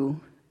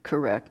true,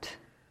 correct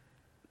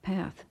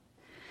path.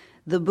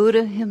 The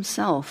Buddha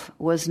himself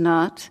was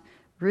not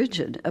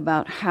rigid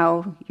about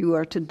how you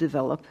are to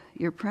develop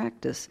your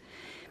practice.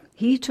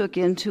 He took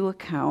into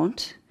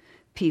account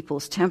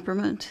people's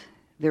temperament,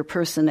 their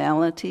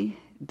personality,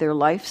 their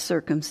life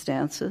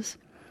circumstances,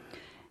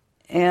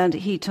 and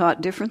he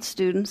taught different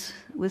students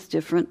with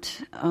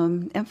different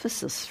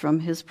emphasis from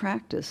his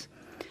practice.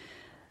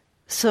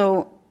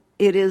 So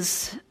it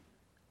is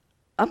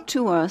up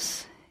to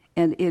us,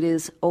 and it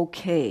is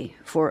okay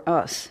for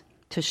us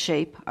to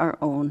shape our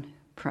own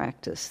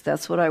practice.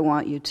 That's what I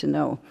want you to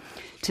know.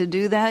 To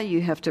do that,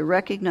 you have to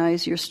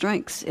recognize your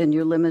strengths and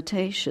your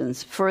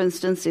limitations. For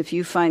instance, if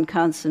you find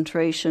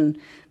concentration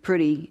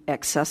pretty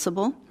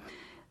accessible,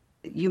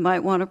 you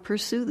might want to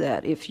pursue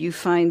that. If you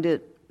find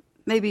it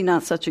maybe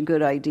not such a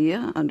good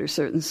idea under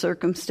certain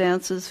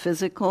circumstances,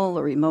 physical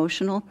or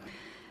emotional,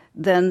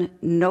 then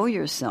know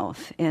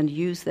yourself and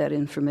use that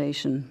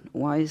information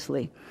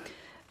wisely.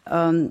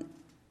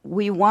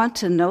 We want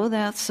to know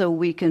that so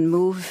we can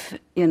move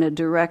in a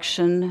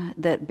direction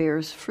that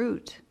bears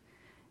fruit.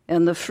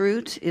 And the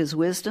fruit is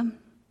wisdom,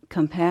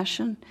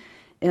 compassion,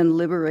 and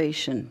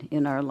liberation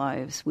in our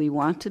lives. We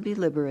want to be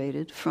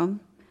liberated from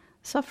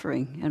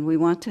suffering, and we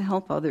want to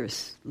help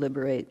others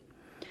liberate.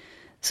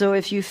 So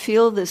if you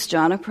feel this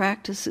jhana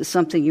practice is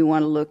something you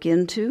want to look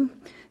into,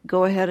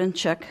 go ahead and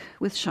check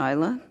with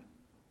Shaila.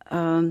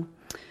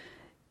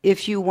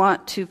 If you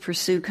want to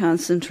pursue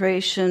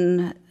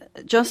concentration,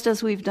 just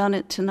as we've done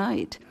it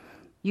tonight,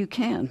 you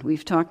can.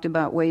 We've talked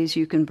about ways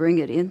you can bring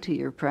it into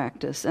your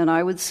practice. And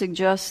I would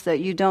suggest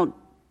that you don't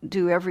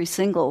do every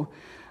single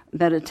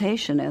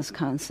meditation as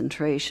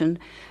concentration,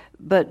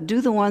 but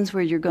do the ones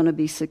where you're going to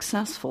be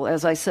successful.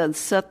 As I said,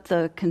 set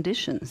the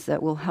conditions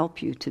that will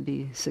help you to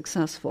be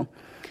successful.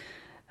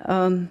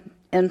 And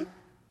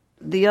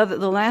the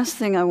last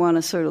thing I want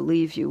to sort of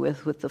leave you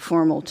with the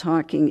formal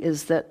talking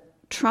is that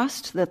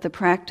trust that the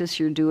practice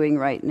you're doing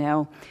right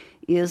now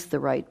is the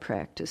right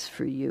practice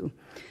for you.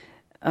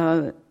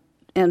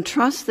 And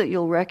trust that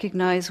you'll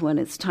recognize when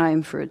it's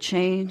time for a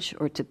change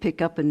or to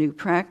pick up a new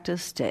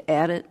practice, to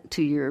add it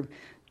to your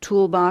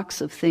toolbox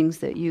of things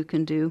that you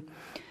can do.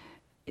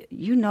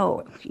 You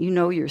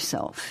know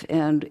yourself.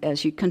 And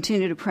as you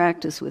continue to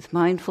practice with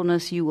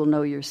mindfulness, you will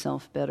know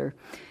yourself better.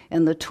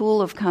 And the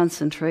tool of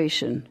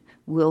concentration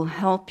will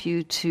help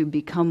you to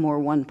become more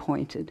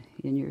one-pointed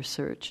in your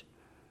search.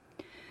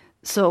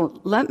 So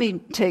let me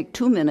take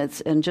 2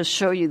 minutes and just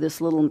show you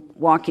this little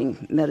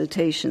walking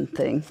meditation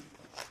thing.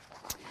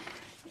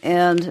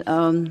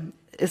 And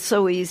it's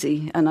so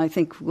easy, and I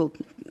think we'll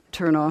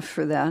turn off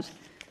for that.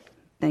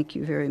 Thank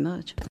you very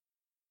much.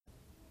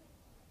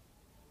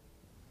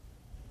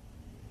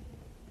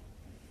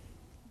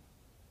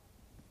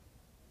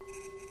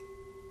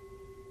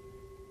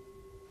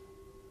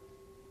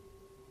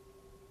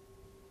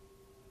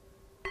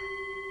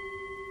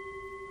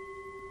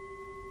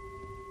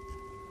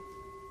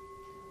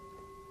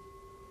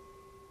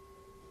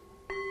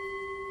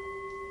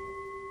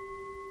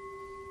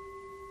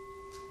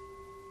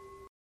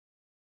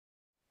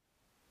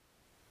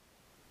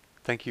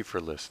 Thank you for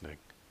listening.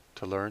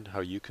 To learn how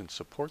you can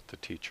support the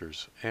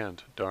teachers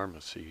and Dharma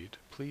Seed,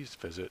 please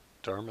visit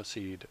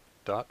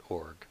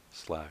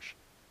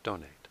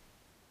dharmaseed.org/donate.